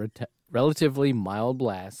eruption with relatively mild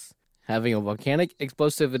blasts, having a volcanic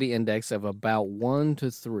explosivity index of about 1 to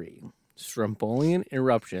 3. Strombolian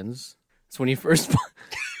eruptions. It's when you first.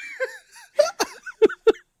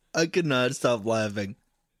 I could not stop laughing.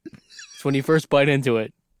 It's when you first bite into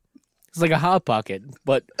it. It's like a hot pocket,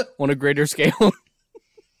 but on a greater scale.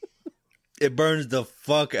 It burns the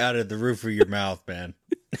fuck out of the roof of your mouth, man.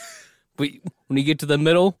 But when you get to the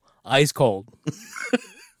middle, ice cold.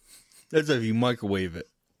 That's if you microwave it.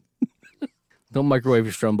 Don't microwave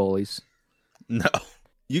your Strombolis. No.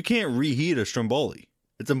 You can't reheat a Stromboli.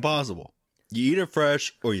 It's impossible. You eat it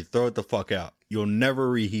fresh or you throw it the fuck out. You'll never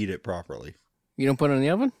reheat it properly. You don't put it in the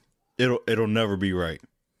oven? It'll never be right.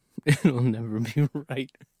 It'll never be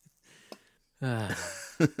right.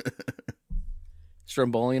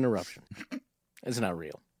 Strombolian eruption. It's not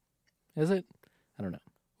real. Is it? I don't know.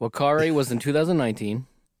 Wakari was in 2019.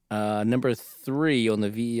 Number 3 on the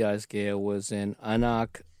VEI scale was in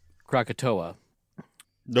Anak, Krakatoa.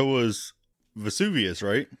 That was Vesuvius,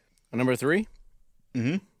 right? Number 3?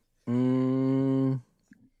 Mm-hmm.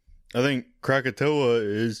 I think Krakatoa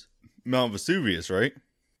is Mount Vesuvius, right?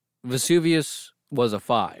 Vesuvius was a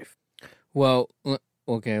 5. Well,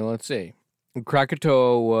 okay, let's see.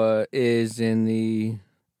 Krakatoa is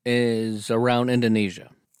around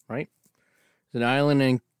Indonesia, right? It's an island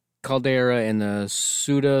in caldera in the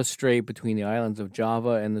Sunda Strait between the islands of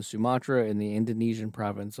Java and the Sumatra in the Indonesian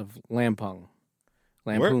province of Lampung.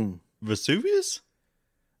 Lamphun. Vesuvius?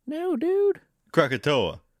 No, dude.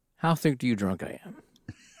 Krakatoa. How thick do you drunk I am?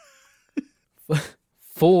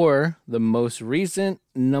 For the most recent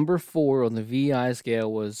number 4 on the VI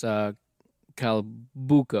scale was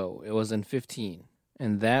Calbuco. It was in 15.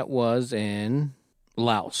 And that was in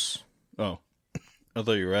Laos. Oh, I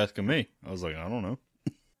thought you were asking me. I was like, I don't know.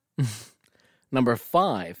 Number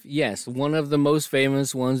 5, yes, one of the most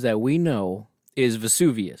famous ones that we know is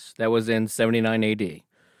Vesuvius. That was in 79 AD.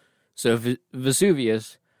 So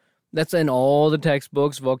Vesuvius, that's in all the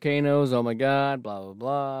textbooks, volcanoes, oh my God, blah, blah,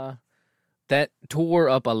 blah. That tore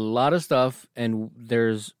up a lot of stuff, and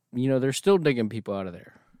they're still digging people out of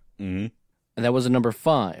there. Mm-hmm. And that was a number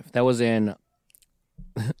 5. That was in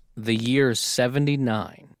the year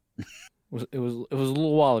 79. It was a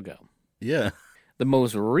little while ago. Yeah. The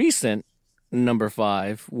most recent number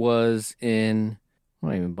 5 was in, I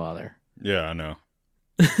don't even bother. Yeah, I know.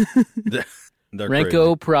 They're Renco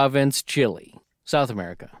crazy. Province, Chile, South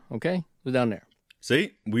America. Okay? It was down there.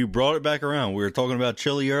 See, we brought it back around. We were talking about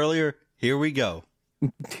Chile earlier. Here we go.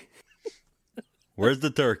 Where's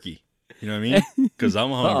the turkey? You know what I mean? Because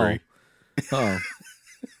I'm hungry. Oh.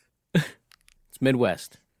 It's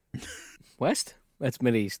Midwest. West? That's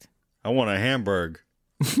Mideast. I want a hamburger.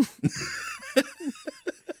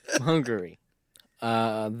 Hungary.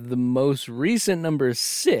 The most recent number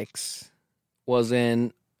 6 was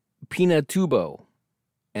in Pinatubo,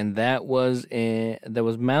 and that was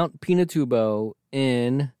Mount Pinatubo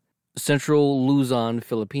in central Luzon,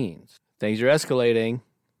 Philippines. Things are escalating.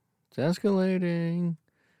 It's escalating.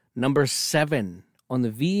 Number 7 on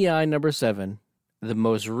the VEI number 7, the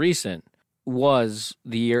most recent was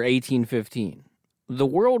the year 1815. The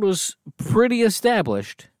world was pretty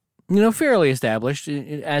established. Fairly established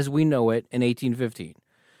as we know it in 1815.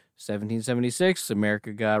 1776,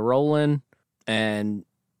 America got rolling, and,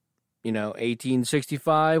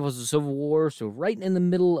 1865 was the Civil War, so right in the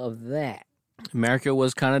middle of that, America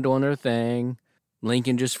was kind of doing their thing.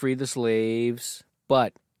 Lincoln just freed the slaves,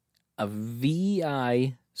 but a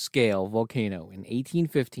VI scale volcano in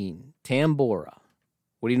 1815, Tambora.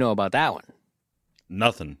 What do you know about that one?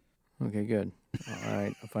 Nothing. Okay, good. All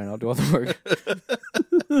right, fine, I'll do all the work.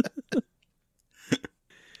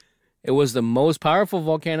 It was the most powerful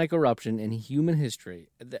volcanic eruption in human history.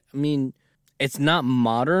 I mean, it's not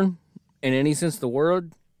modern in any sense of the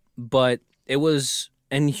word, but it was,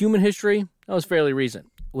 in human history, that was fairly recent.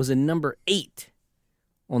 It was a number 8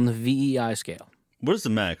 on the VEI scale. What is the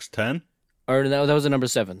max? 10? Or that was a number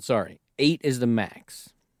 7, sorry. 8 is the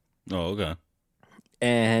max. Oh, okay.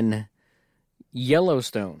 And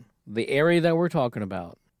Yellowstone, the area that we're talking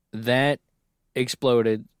about, that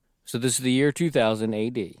exploded. So this is the year 2000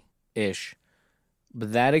 AD-ish.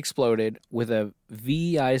 But that exploded with a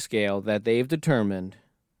VEI scale that they've determined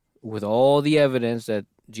with all the evidence that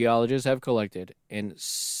geologists have collected in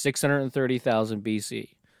 630,000 BC.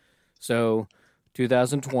 So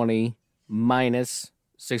 2020 minus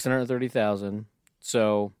 630,000.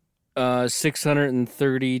 So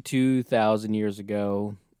 632,000 years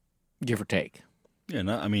ago, give or take. Yeah,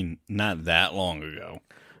 not that long ago.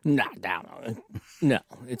 Not that long. No,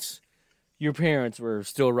 it's your parents were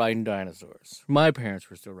still riding dinosaurs. My parents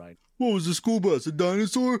were still riding. What was the school bus? A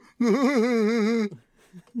dinosaur? I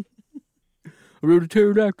rode a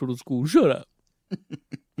pterodactyl to school. Shut up.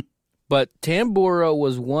 But Tambora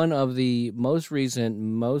was one of the most recent,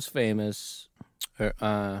 most famous,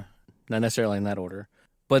 not necessarily in that order,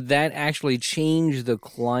 but that actually changed the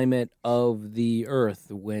climate of the Earth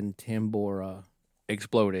when Tambora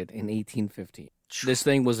exploded in 1815. This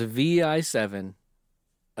thing was a VEI 7.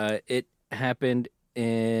 It happened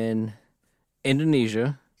in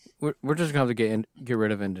Indonesia. We're just going to have to get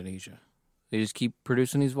rid of Indonesia. They just keep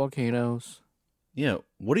producing these volcanoes. Yeah,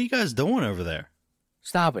 what are you guys doing over there?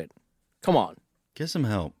 Stop it. Come on. Get some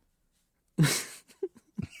help.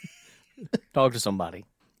 Talk to somebody.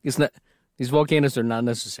 It's not. These volcanoes are not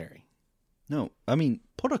necessary. No,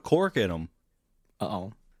 put a cork in them.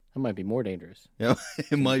 Uh-oh. That might be more dangerous. Yeah,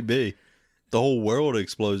 it might be. The whole world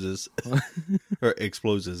explodes. Or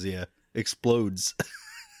explodes, yeah. Explodes.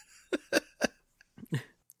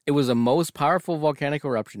 It was the most powerful volcanic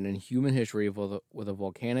eruption in human history with a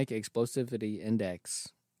volcanic explosivity index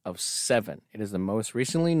of 7. It is the most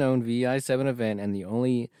recently known VEI 7 event and the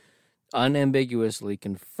only unambiguously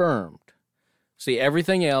confirmed. See,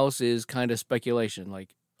 everything else is kind of speculation.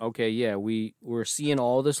 Like, okay, yeah, we're seeing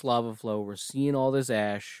all this lava flow. We're seeing all this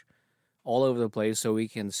ash all over the place, so we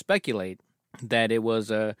can speculate that it was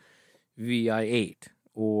a VEI 8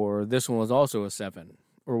 or this one was also a 7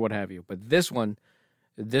 or what have you. But this was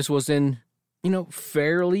in,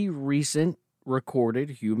 fairly recent recorded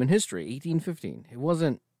human history, 1815. It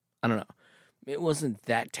wasn't, I don't know, it wasn't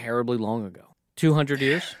that terribly long ago. 200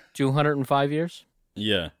 years? 205 years?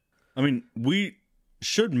 Yeah. I mean, we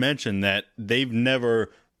should mention that they've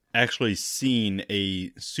never actually seen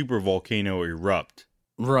a super volcano erupt.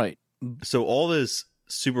 Right. So all this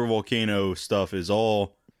super volcano stuff is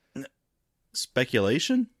all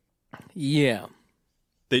speculation. Yeah.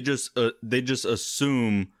 They just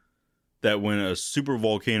assume that when a super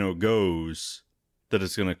volcano goes, that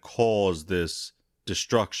it's going to cause this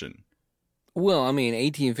destruction. Well, I mean,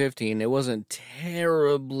 1815, it wasn't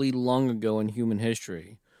terribly long ago in human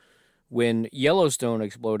history. When Yellowstone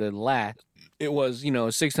exploded last, it was,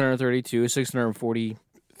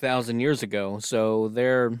 640,000 years ago. So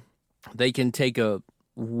they can take a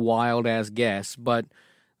wild-ass guess. But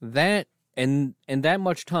that, and that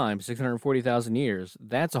much time, 640,000 years,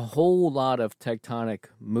 that's a whole lot of tectonic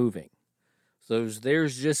moving. So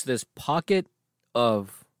there's just this pocket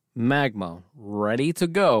of magma ready to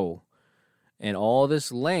go, and all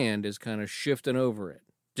this land is kind of shifting over it.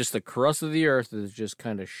 Just the crust of the earth is just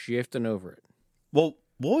kind of shifting over it. Well,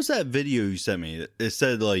 what was that video you sent me? It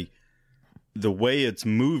said, like, the way it's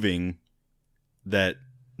moving, that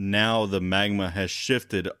now the magma has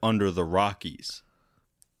shifted under the Rockies.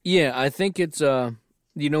 Yeah, I think it's, where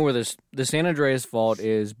the San Andreas Fault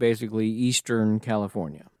is basically eastern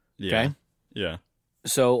California. Yeah. Okay? Yeah.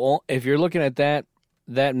 So if you're looking at that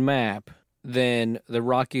map, then the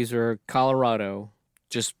Rockies are Colorado.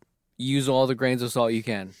 Just use all the grains of salt you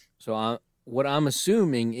can. So what I'm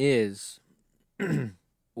assuming is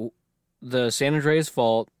the San Andreas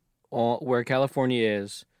Fault, where California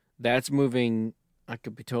is, that's moving. I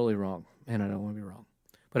could be totally wrong, and I don't want to be wrong.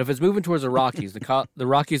 But if it's moving towards the Rockies, the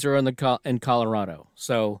Rockies are in Colorado.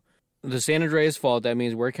 So the San Andreas Fault, that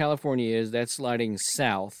means where California is, that's sliding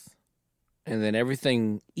south, and then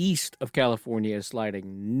everything east of California is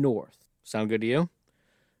sliding north. Sound good to you?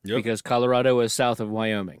 Yep. Because Colorado is south of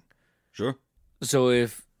Wyoming. Sure. So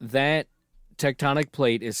if that tectonic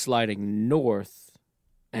plate is sliding north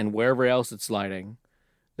and wherever else it's sliding,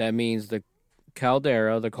 that means the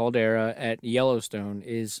caldera at Yellowstone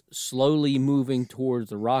is slowly moving towards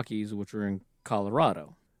the Rockies, which are in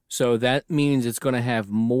Colorado. So that means it's going to have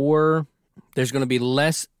more, there's going to be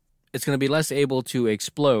less, it's going to be less able to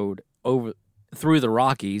explode through the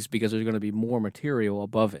Rockies because there's going to be more material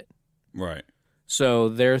above it. Right. So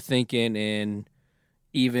they're thinking in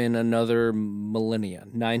even another millennia,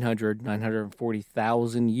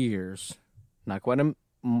 940,000 years, not quite a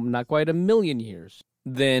million years,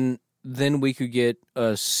 then we could get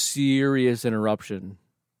a serious interruption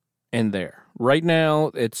in there. Right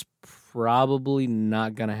now, it's probably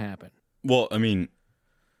not going to happen. Well, I mean,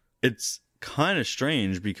 it's kind of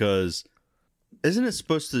strange because isn't it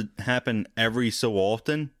supposed to happen every so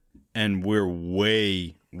often? And we're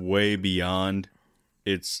way, way beyond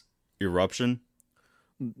its eruption?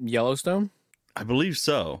 Yellowstone? I believe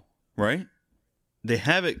so, right? They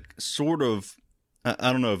have it sort of,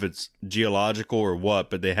 I don't know if it's geological or what,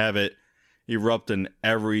 but they have it erupting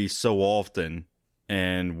every so often,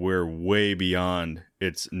 and we're way beyond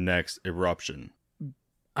its next eruption.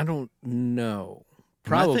 I don't know.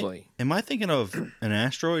 Probably. Am I thinking of an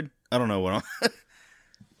asteroid? I don't know what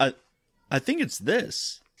I think it's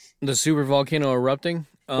this. The super volcano erupting?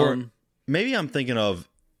 Or maybe I'm thinking of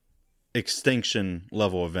extinction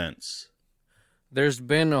level events. There's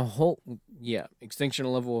been a whole, extinction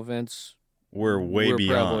level events. We're way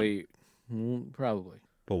beyond. Probably.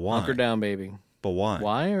 But why? Hunker down, baby. But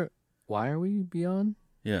why? Why are we beyond?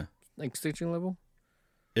 Yeah. Extinction level?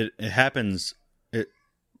 It happens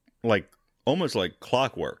like almost like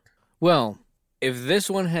clockwork. Well, if this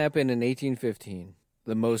one happened in 1815,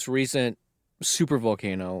 the most recent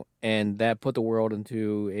supervolcano, and that put the world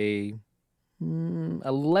into a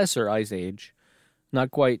lesser ice age,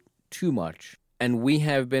 not quite too much, and we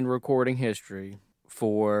have been recording history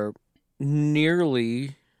for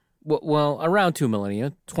nearly, around 2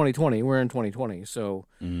 millennia, 2020, we're in 2020, so,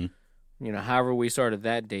 however we started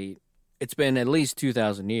that date, it's been at least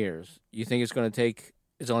 2,000 years. You think it's going to take,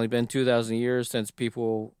 it's only been 2,000 years since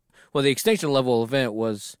people, the extinction level event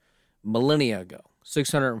was millennia ago,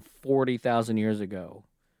 640,000 years ago,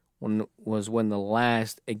 when the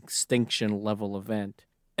last extinction level event.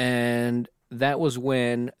 And that was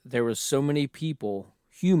when there was so many people,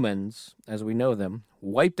 humans, as we know them,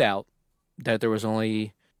 wiped out, that there was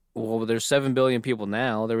only, there's 7 billion people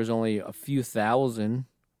now. There was only a few thousand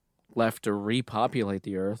left to repopulate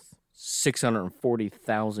the earth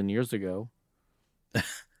 640,000 years ago.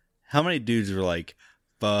 How many dudes were like,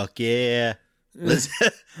 fuck yeah, let's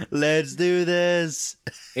do this.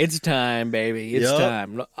 It's time, baby. It's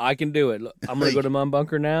time. Look, I can do it. Look, I'm going to go to my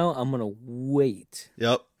bunker now. I'm going to wait.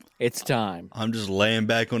 Yep. It's time. I'm just laying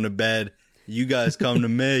back on the bed. You guys come to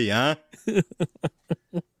me, huh?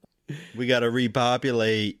 We got to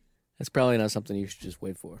repopulate. That's probably not something you should just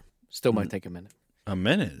wait for. Still might take a minute. A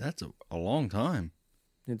minute? That's a long time.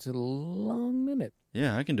 It's a long minute.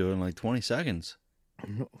 Yeah, I can do it in like 20 seconds.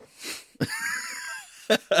 I'm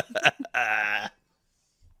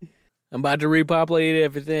about to repopulate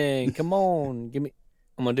everything. Come on, give me.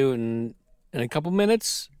 I'm gonna do it in a couple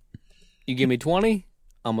minutes. You give me 20.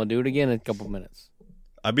 I'm gonna do it again in a couple minutes.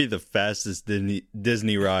 I'd be the fastest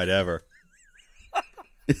Disney ride ever.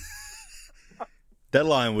 That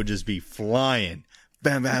line would just be flying.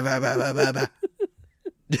 Bam, bam, bam, bam, bam, bam, bam.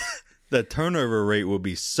 The turnover rate would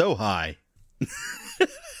be so high.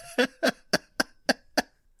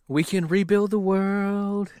 We can rebuild the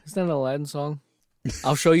world. Is that an Aladdin song?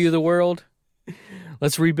 I'll show you the world.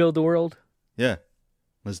 Let's rebuild the world. Yeah,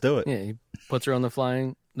 let's do it. Yeah, he puts her on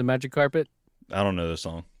the magic carpet. I don't know the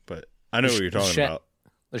song, but I know what you're talking about.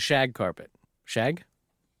 The shag carpet. Shag?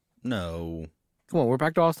 No. Come on, we're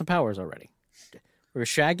back to Austin Powers already. We're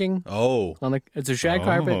shagging. Oh. It's a shag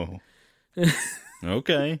carpet.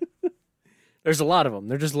 Okay. There's a lot of them.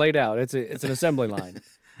 They're just laid out. It's an assembly line.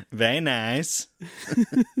 Very nice.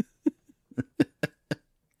 I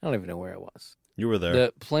don't even know where it was. You were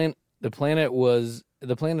there. The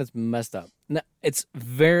planet's messed up. No, it's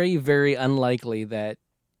very, very unlikely that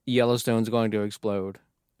Yellowstone's going to explode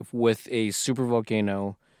with a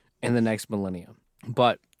supervolcano in the next millennium.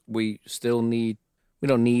 But it's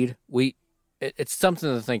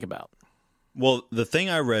something to think about. Well, the thing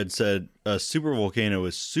I read said a supervolcano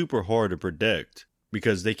is super hard to predict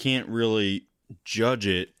because they can't really judge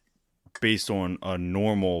it based on a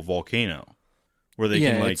normal volcano where they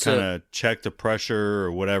can kind of check the pressure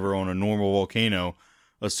or whatever on a normal volcano.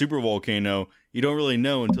 A supervolcano, you don't really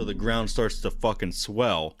know until the ground starts to fucking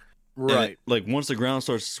swell. Right. Like once the ground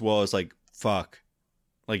starts to swell, it's like, fuck.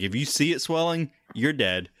 Like if you see it swelling, you're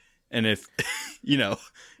dead. And if, you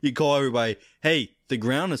call everybody, hey, the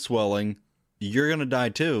ground is swelling, you're going to die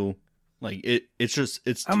too. Like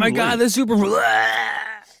it's oh my God, the super.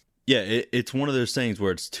 Yeah, it's one of those things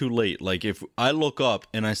where it's too late. Like if I look up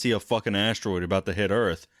and I see a fucking asteroid about to hit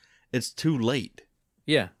Earth, it's too late.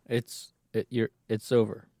 Yeah, it's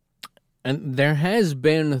over. And there has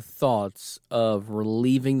been thoughts of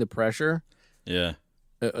relieving the pressure. Yeah.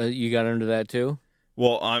 You got into that too?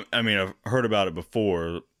 Well, I've heard about it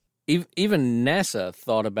before. Even NASA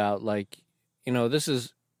thought about this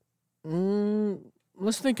is.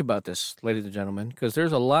 Let's think about this, ladies and gentlemen, because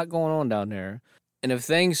there's a lot going on down there. And if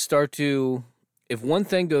one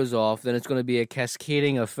thing goes off, then it's going to be a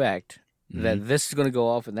cascading effect that this is going to go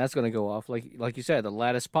off and that's going to go off. Like you said, the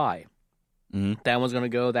lattice pie. Mm-hmm. That one's going to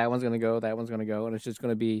go, that one's going to go, that one's going to go. And it's just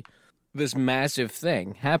going to be this massive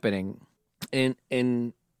thing happening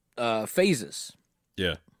in phases.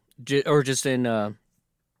 Yeah. Or just in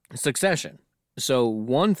succession. So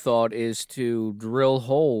one thought is to drill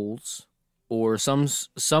holes or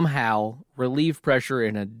somehow relieve pressure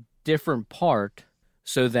in a different part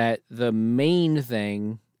so that the main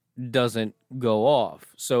thing doesn't go off.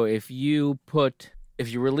 So if you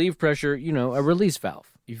relieve pressure, a release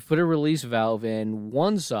valve. If you put a release valve in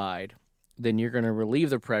one side, then you're going to relieve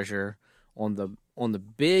the pressure on the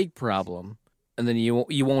big problem, and then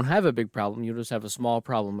you won't have a big problem. You'll just have a small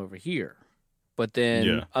problem over here. But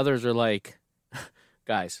then others are like,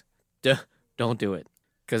 guys, don't do it.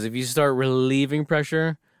 Because if you start relieving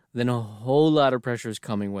pressure, then a whole lot of pressure is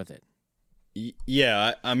coming with it.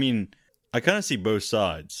 Yeah, I kind of see both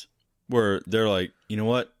sides where they're like, you know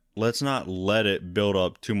what? Let's not let it build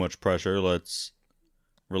up too much pressure. Let's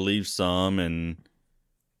relieve some in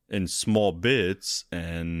small bits,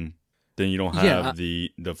 and then you don't have the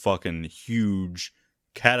fucking huge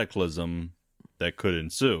cataclysm that could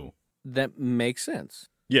ensue. That makes sense.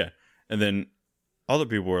 Yeah, and then other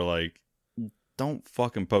people were like, don't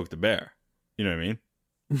fucking poke the bear. You know what I mean?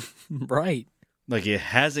 Right. Like, it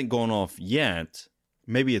hasn't gone off yet.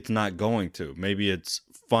 Maybe it's not going to. Maybe it's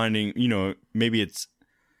finding, maybe it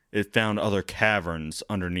found other caverns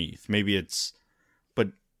underneath. Maybe but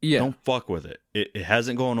don't fuck with it. It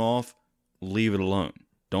hasn't gone off. Leave it alone.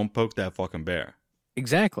 Don't poke that fucking bear.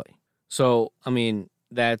 Exactly. So,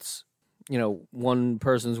 that's, one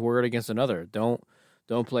person's word against another. Don't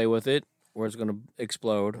play with it or it's going to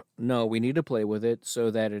explode. No, we need to play with it so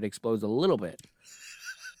that it explodes a little bit.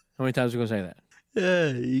 How many times are we going to say that? Yeah,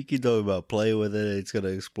 you can talk about play with it, it's going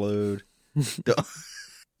to explode.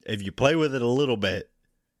 If you play with it a little bit,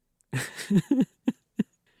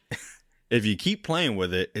 if you keep playing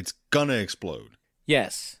with it, it's going to explode.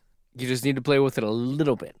 Yes. You just need to play with it a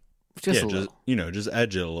little bit. Just a little. Just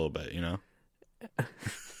edge it a little bit,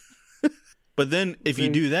 But then if you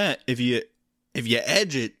do that, if you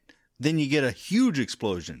edge it, then you get a huge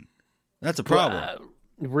explosion. That's a problem.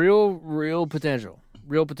 Real potential.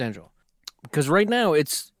 Real potential. Because right now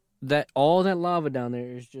it's that all that lava down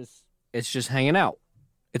there is just hanging out.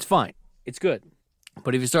 It's fine. It's good.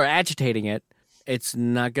 But if you start agitating it, it's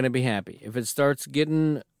not going to be happy. If it starts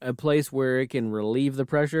getting a place where it can relieve the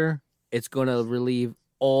pressure, it's going to relieve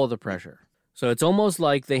all the pressure. So it's almost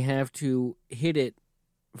like they have to hit it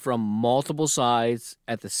from multiple sides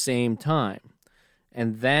at the same time.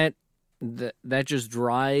 And that just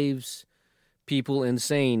drives people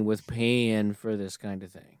insane with paying for this kind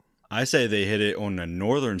of thing. I say they hit it on the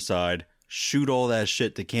northern side, shoot all that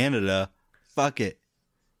shit to Canada. Fuck it.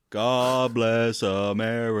 God bless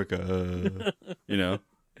America. You know,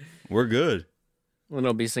 we're good. Well,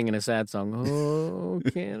 they'll be singing a sad song. Oh,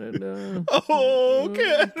 Canada. Oh,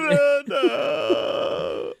 Canada.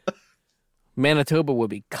 Manitoba would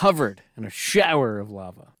be covered in a shower of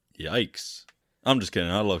lava. Yikes. I'm just kidding.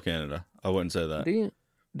 I love Canada. I wouldn't say that. Do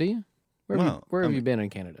you? Where have you been in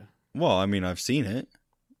Canada? Well, I mean, I've seen it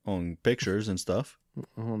on pictures and stuff.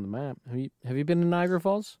 On the map. Have you been to Niagara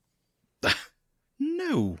Falls?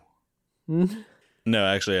 No. No,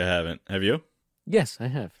 actually, I haven't. Have you? Yes, I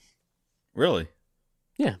have. Really?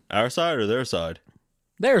 Yeah. Our side or their side?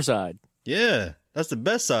 Their side. Yeah, that's the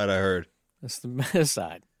best side I heard. That's the best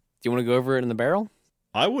side. Do you want to go over it in the barrel?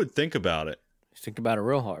 I would think about it. Just think about it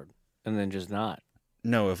real hard, and then just not.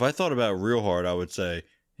 No, if I thought about it real hard, I would say,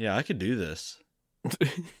 yeah, I could do this.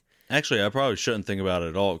 Actually, I probably shouldn't think about it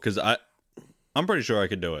at all, because I'm pretty sure I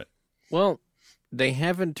could do it. Well, they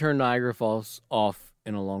haven't turned Niagara Falls off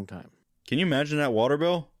in a long time. Can you imagine that water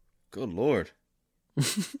bill? Good Lord.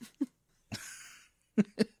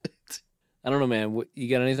 I don't know, man. You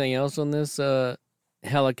got anything else on this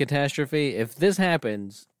hella catastrophe? If this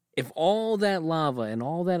happens, if all that lava and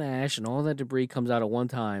all that ash and all that debris comes out at one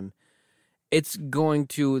time, it's going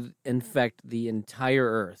to infect the entire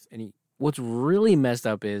Earth. And what's really messed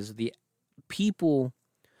up is the people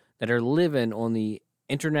that are living on the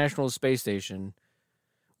International Space Station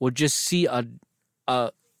will just see a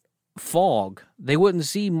fog. They wouldn't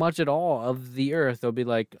see much at all of the Earth. They'll be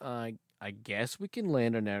like, I guess we can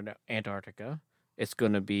land in Antarctica. It's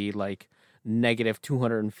going to be like negative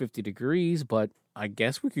 250 degrees, but I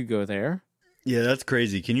guess we could go there. Yeah, that's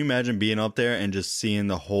crazy. Can you imagine being up there and just seeing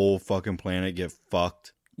the whole fucking planet get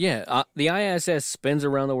fucked? Yeah, the ISS spins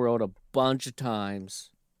around the world a bunch of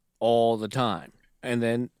times all the time. And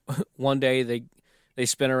then one day they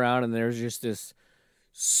spin around and there's just this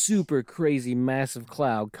super crazy massive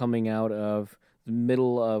cloud coming out of the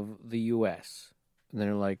middle of the U.S. And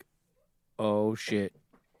they're like, oh, shit.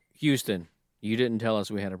 Houston, you didn't tell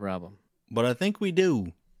us we had a problem. But I think we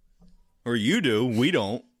do. Or you do. We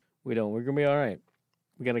don't. We don't. We're going to be all right.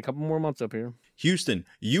 We got a couple more months up here. Houston,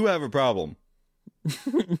 you have a problem.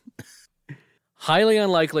 Highly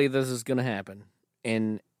unlikely this is going to happen.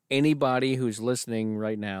 And anybody who's listening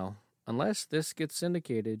right now, unless this gets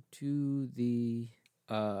syndicated to the,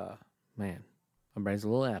 man, my brain's a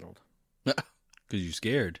little addled. Because you're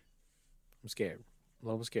scared. I'm scared. A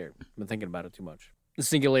little scared. I've been thinking about it too much. The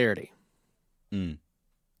singularity. Mm.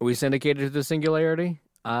 Are we syndicated to the singularity?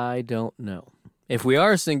 I don't know. If we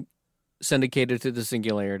are syndicated to the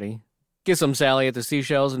singularity, get some Sally at the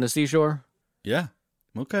seashells and the seashore. Yeah.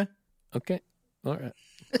 Okay. Okay. All right.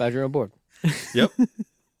 Glad you're on board. Yep.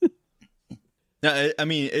 Now, I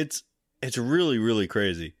mean, it's really, really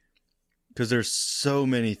crazy because there's so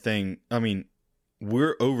many things. I mean,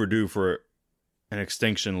 we're overdue for an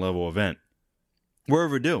extinction level event. We're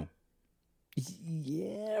overdue.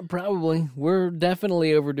 Yeah, probably. We're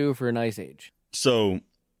definitely overdue for an ice age. So,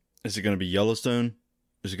 is it going to be Yellowstone?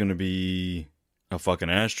 Is it going to be a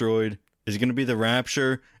fucking asteroid? Is it going to be the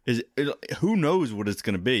Rapture? Who knows what it's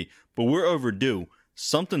going to be? But we're overdue.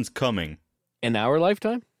 Something's coming. In our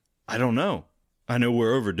lifetime? I don't know. I know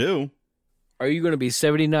we're overdue. Are you going to be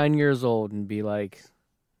 79 years old and be like,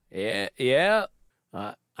 yeah,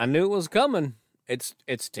 I knew it was coming. It's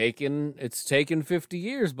taken 50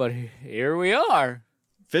 years, but here we are.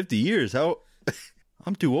 50 years? How?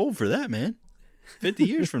 I'm too old for that, man. 50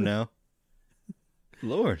 years from now.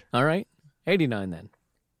 Lord. All right. 89 then.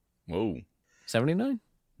 Whoa. 79?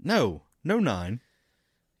 No 9.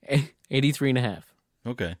 83 and a half.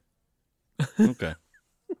 Okay. Okay.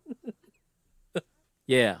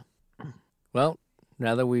 Yeah. Well,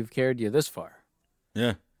 now that we've carried you this far,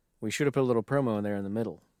 Yeah. we should have put a little promo in there in the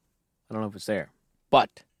middle. I don't know if it's there.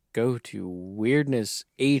 But go to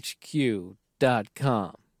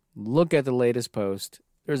weirdnesshq.com. Look at the latest post.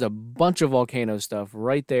 There's a bunch of volcano stuff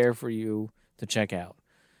right there for you to check out.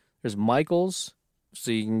 There's Michael's,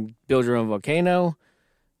 so you can build your own volcano.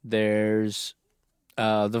 There's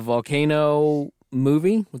the volcano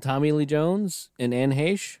movie with Tommy Lee Jones and Anne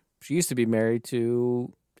Heche. She used to be married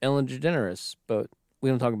to Ellen DeGeneres, but we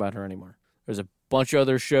don't talk about her anymore. There's a bunch of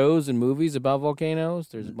other shows and movies about volcanoes.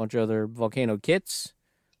 There's a bunch of other volcano kits.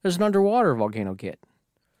 There's an underwater volcano kit.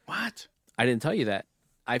 What? I didn't tell you that.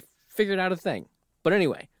 I figured out a thing. But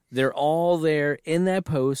anyway, they're all there in that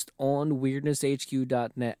post on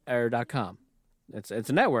weirdnesshq.net or .com. It's a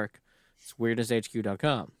network. It's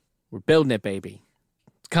weirdnesshq.com. We're building it, baby.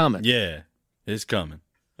 It's coming. Yeah, it's coming.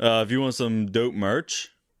 If you want some dope merch,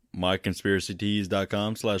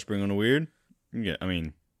 myconspiracytees.com/bringontheweird. You can get,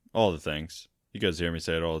 all the things. You guys hear me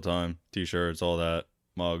say it all the time. T-shirts, all that,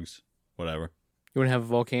 mugs, whatever. You want to have a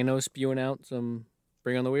volcano spewing out some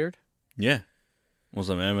Bring on the Weird? Yeah. Want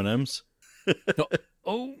some M&Ms?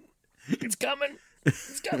 Oh, it's coming.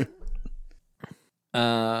 It's coming.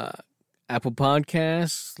 Apple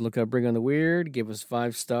Podcasts, look up Bring on the Weird, give us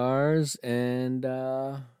 5 stars, and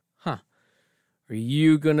are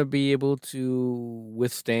you going to be able to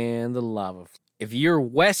withstand the lava? If you're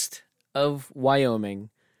west of Wyoming,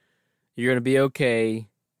 you're going to be okay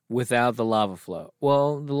without the lava flow.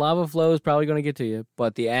 Well, the lava flow is probably going to get to you,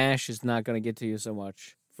 but the ash is not going to get to you so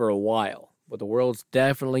much for a while. But the world's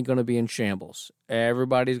definitely going to be in shambles.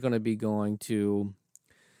 Everybody's going to be going to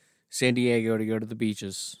San Diego to go to the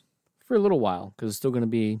beaches for a little while because it's still going to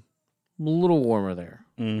be a little warmer there.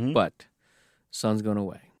 Mm-hmm. But sun's going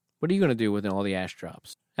away. What are you going to do when all the ash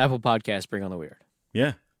drops? Apple Podcasts, Bring on the Weird.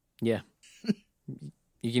 Yeah. Yeah.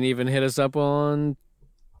 You can even hit us up on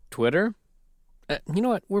Twitter. You know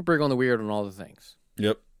what? We're Bring on the Weird on all the things.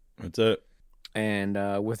 Yep. That's it.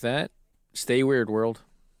 And with that, stay weird, world.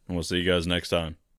 And we'll see you guys next time.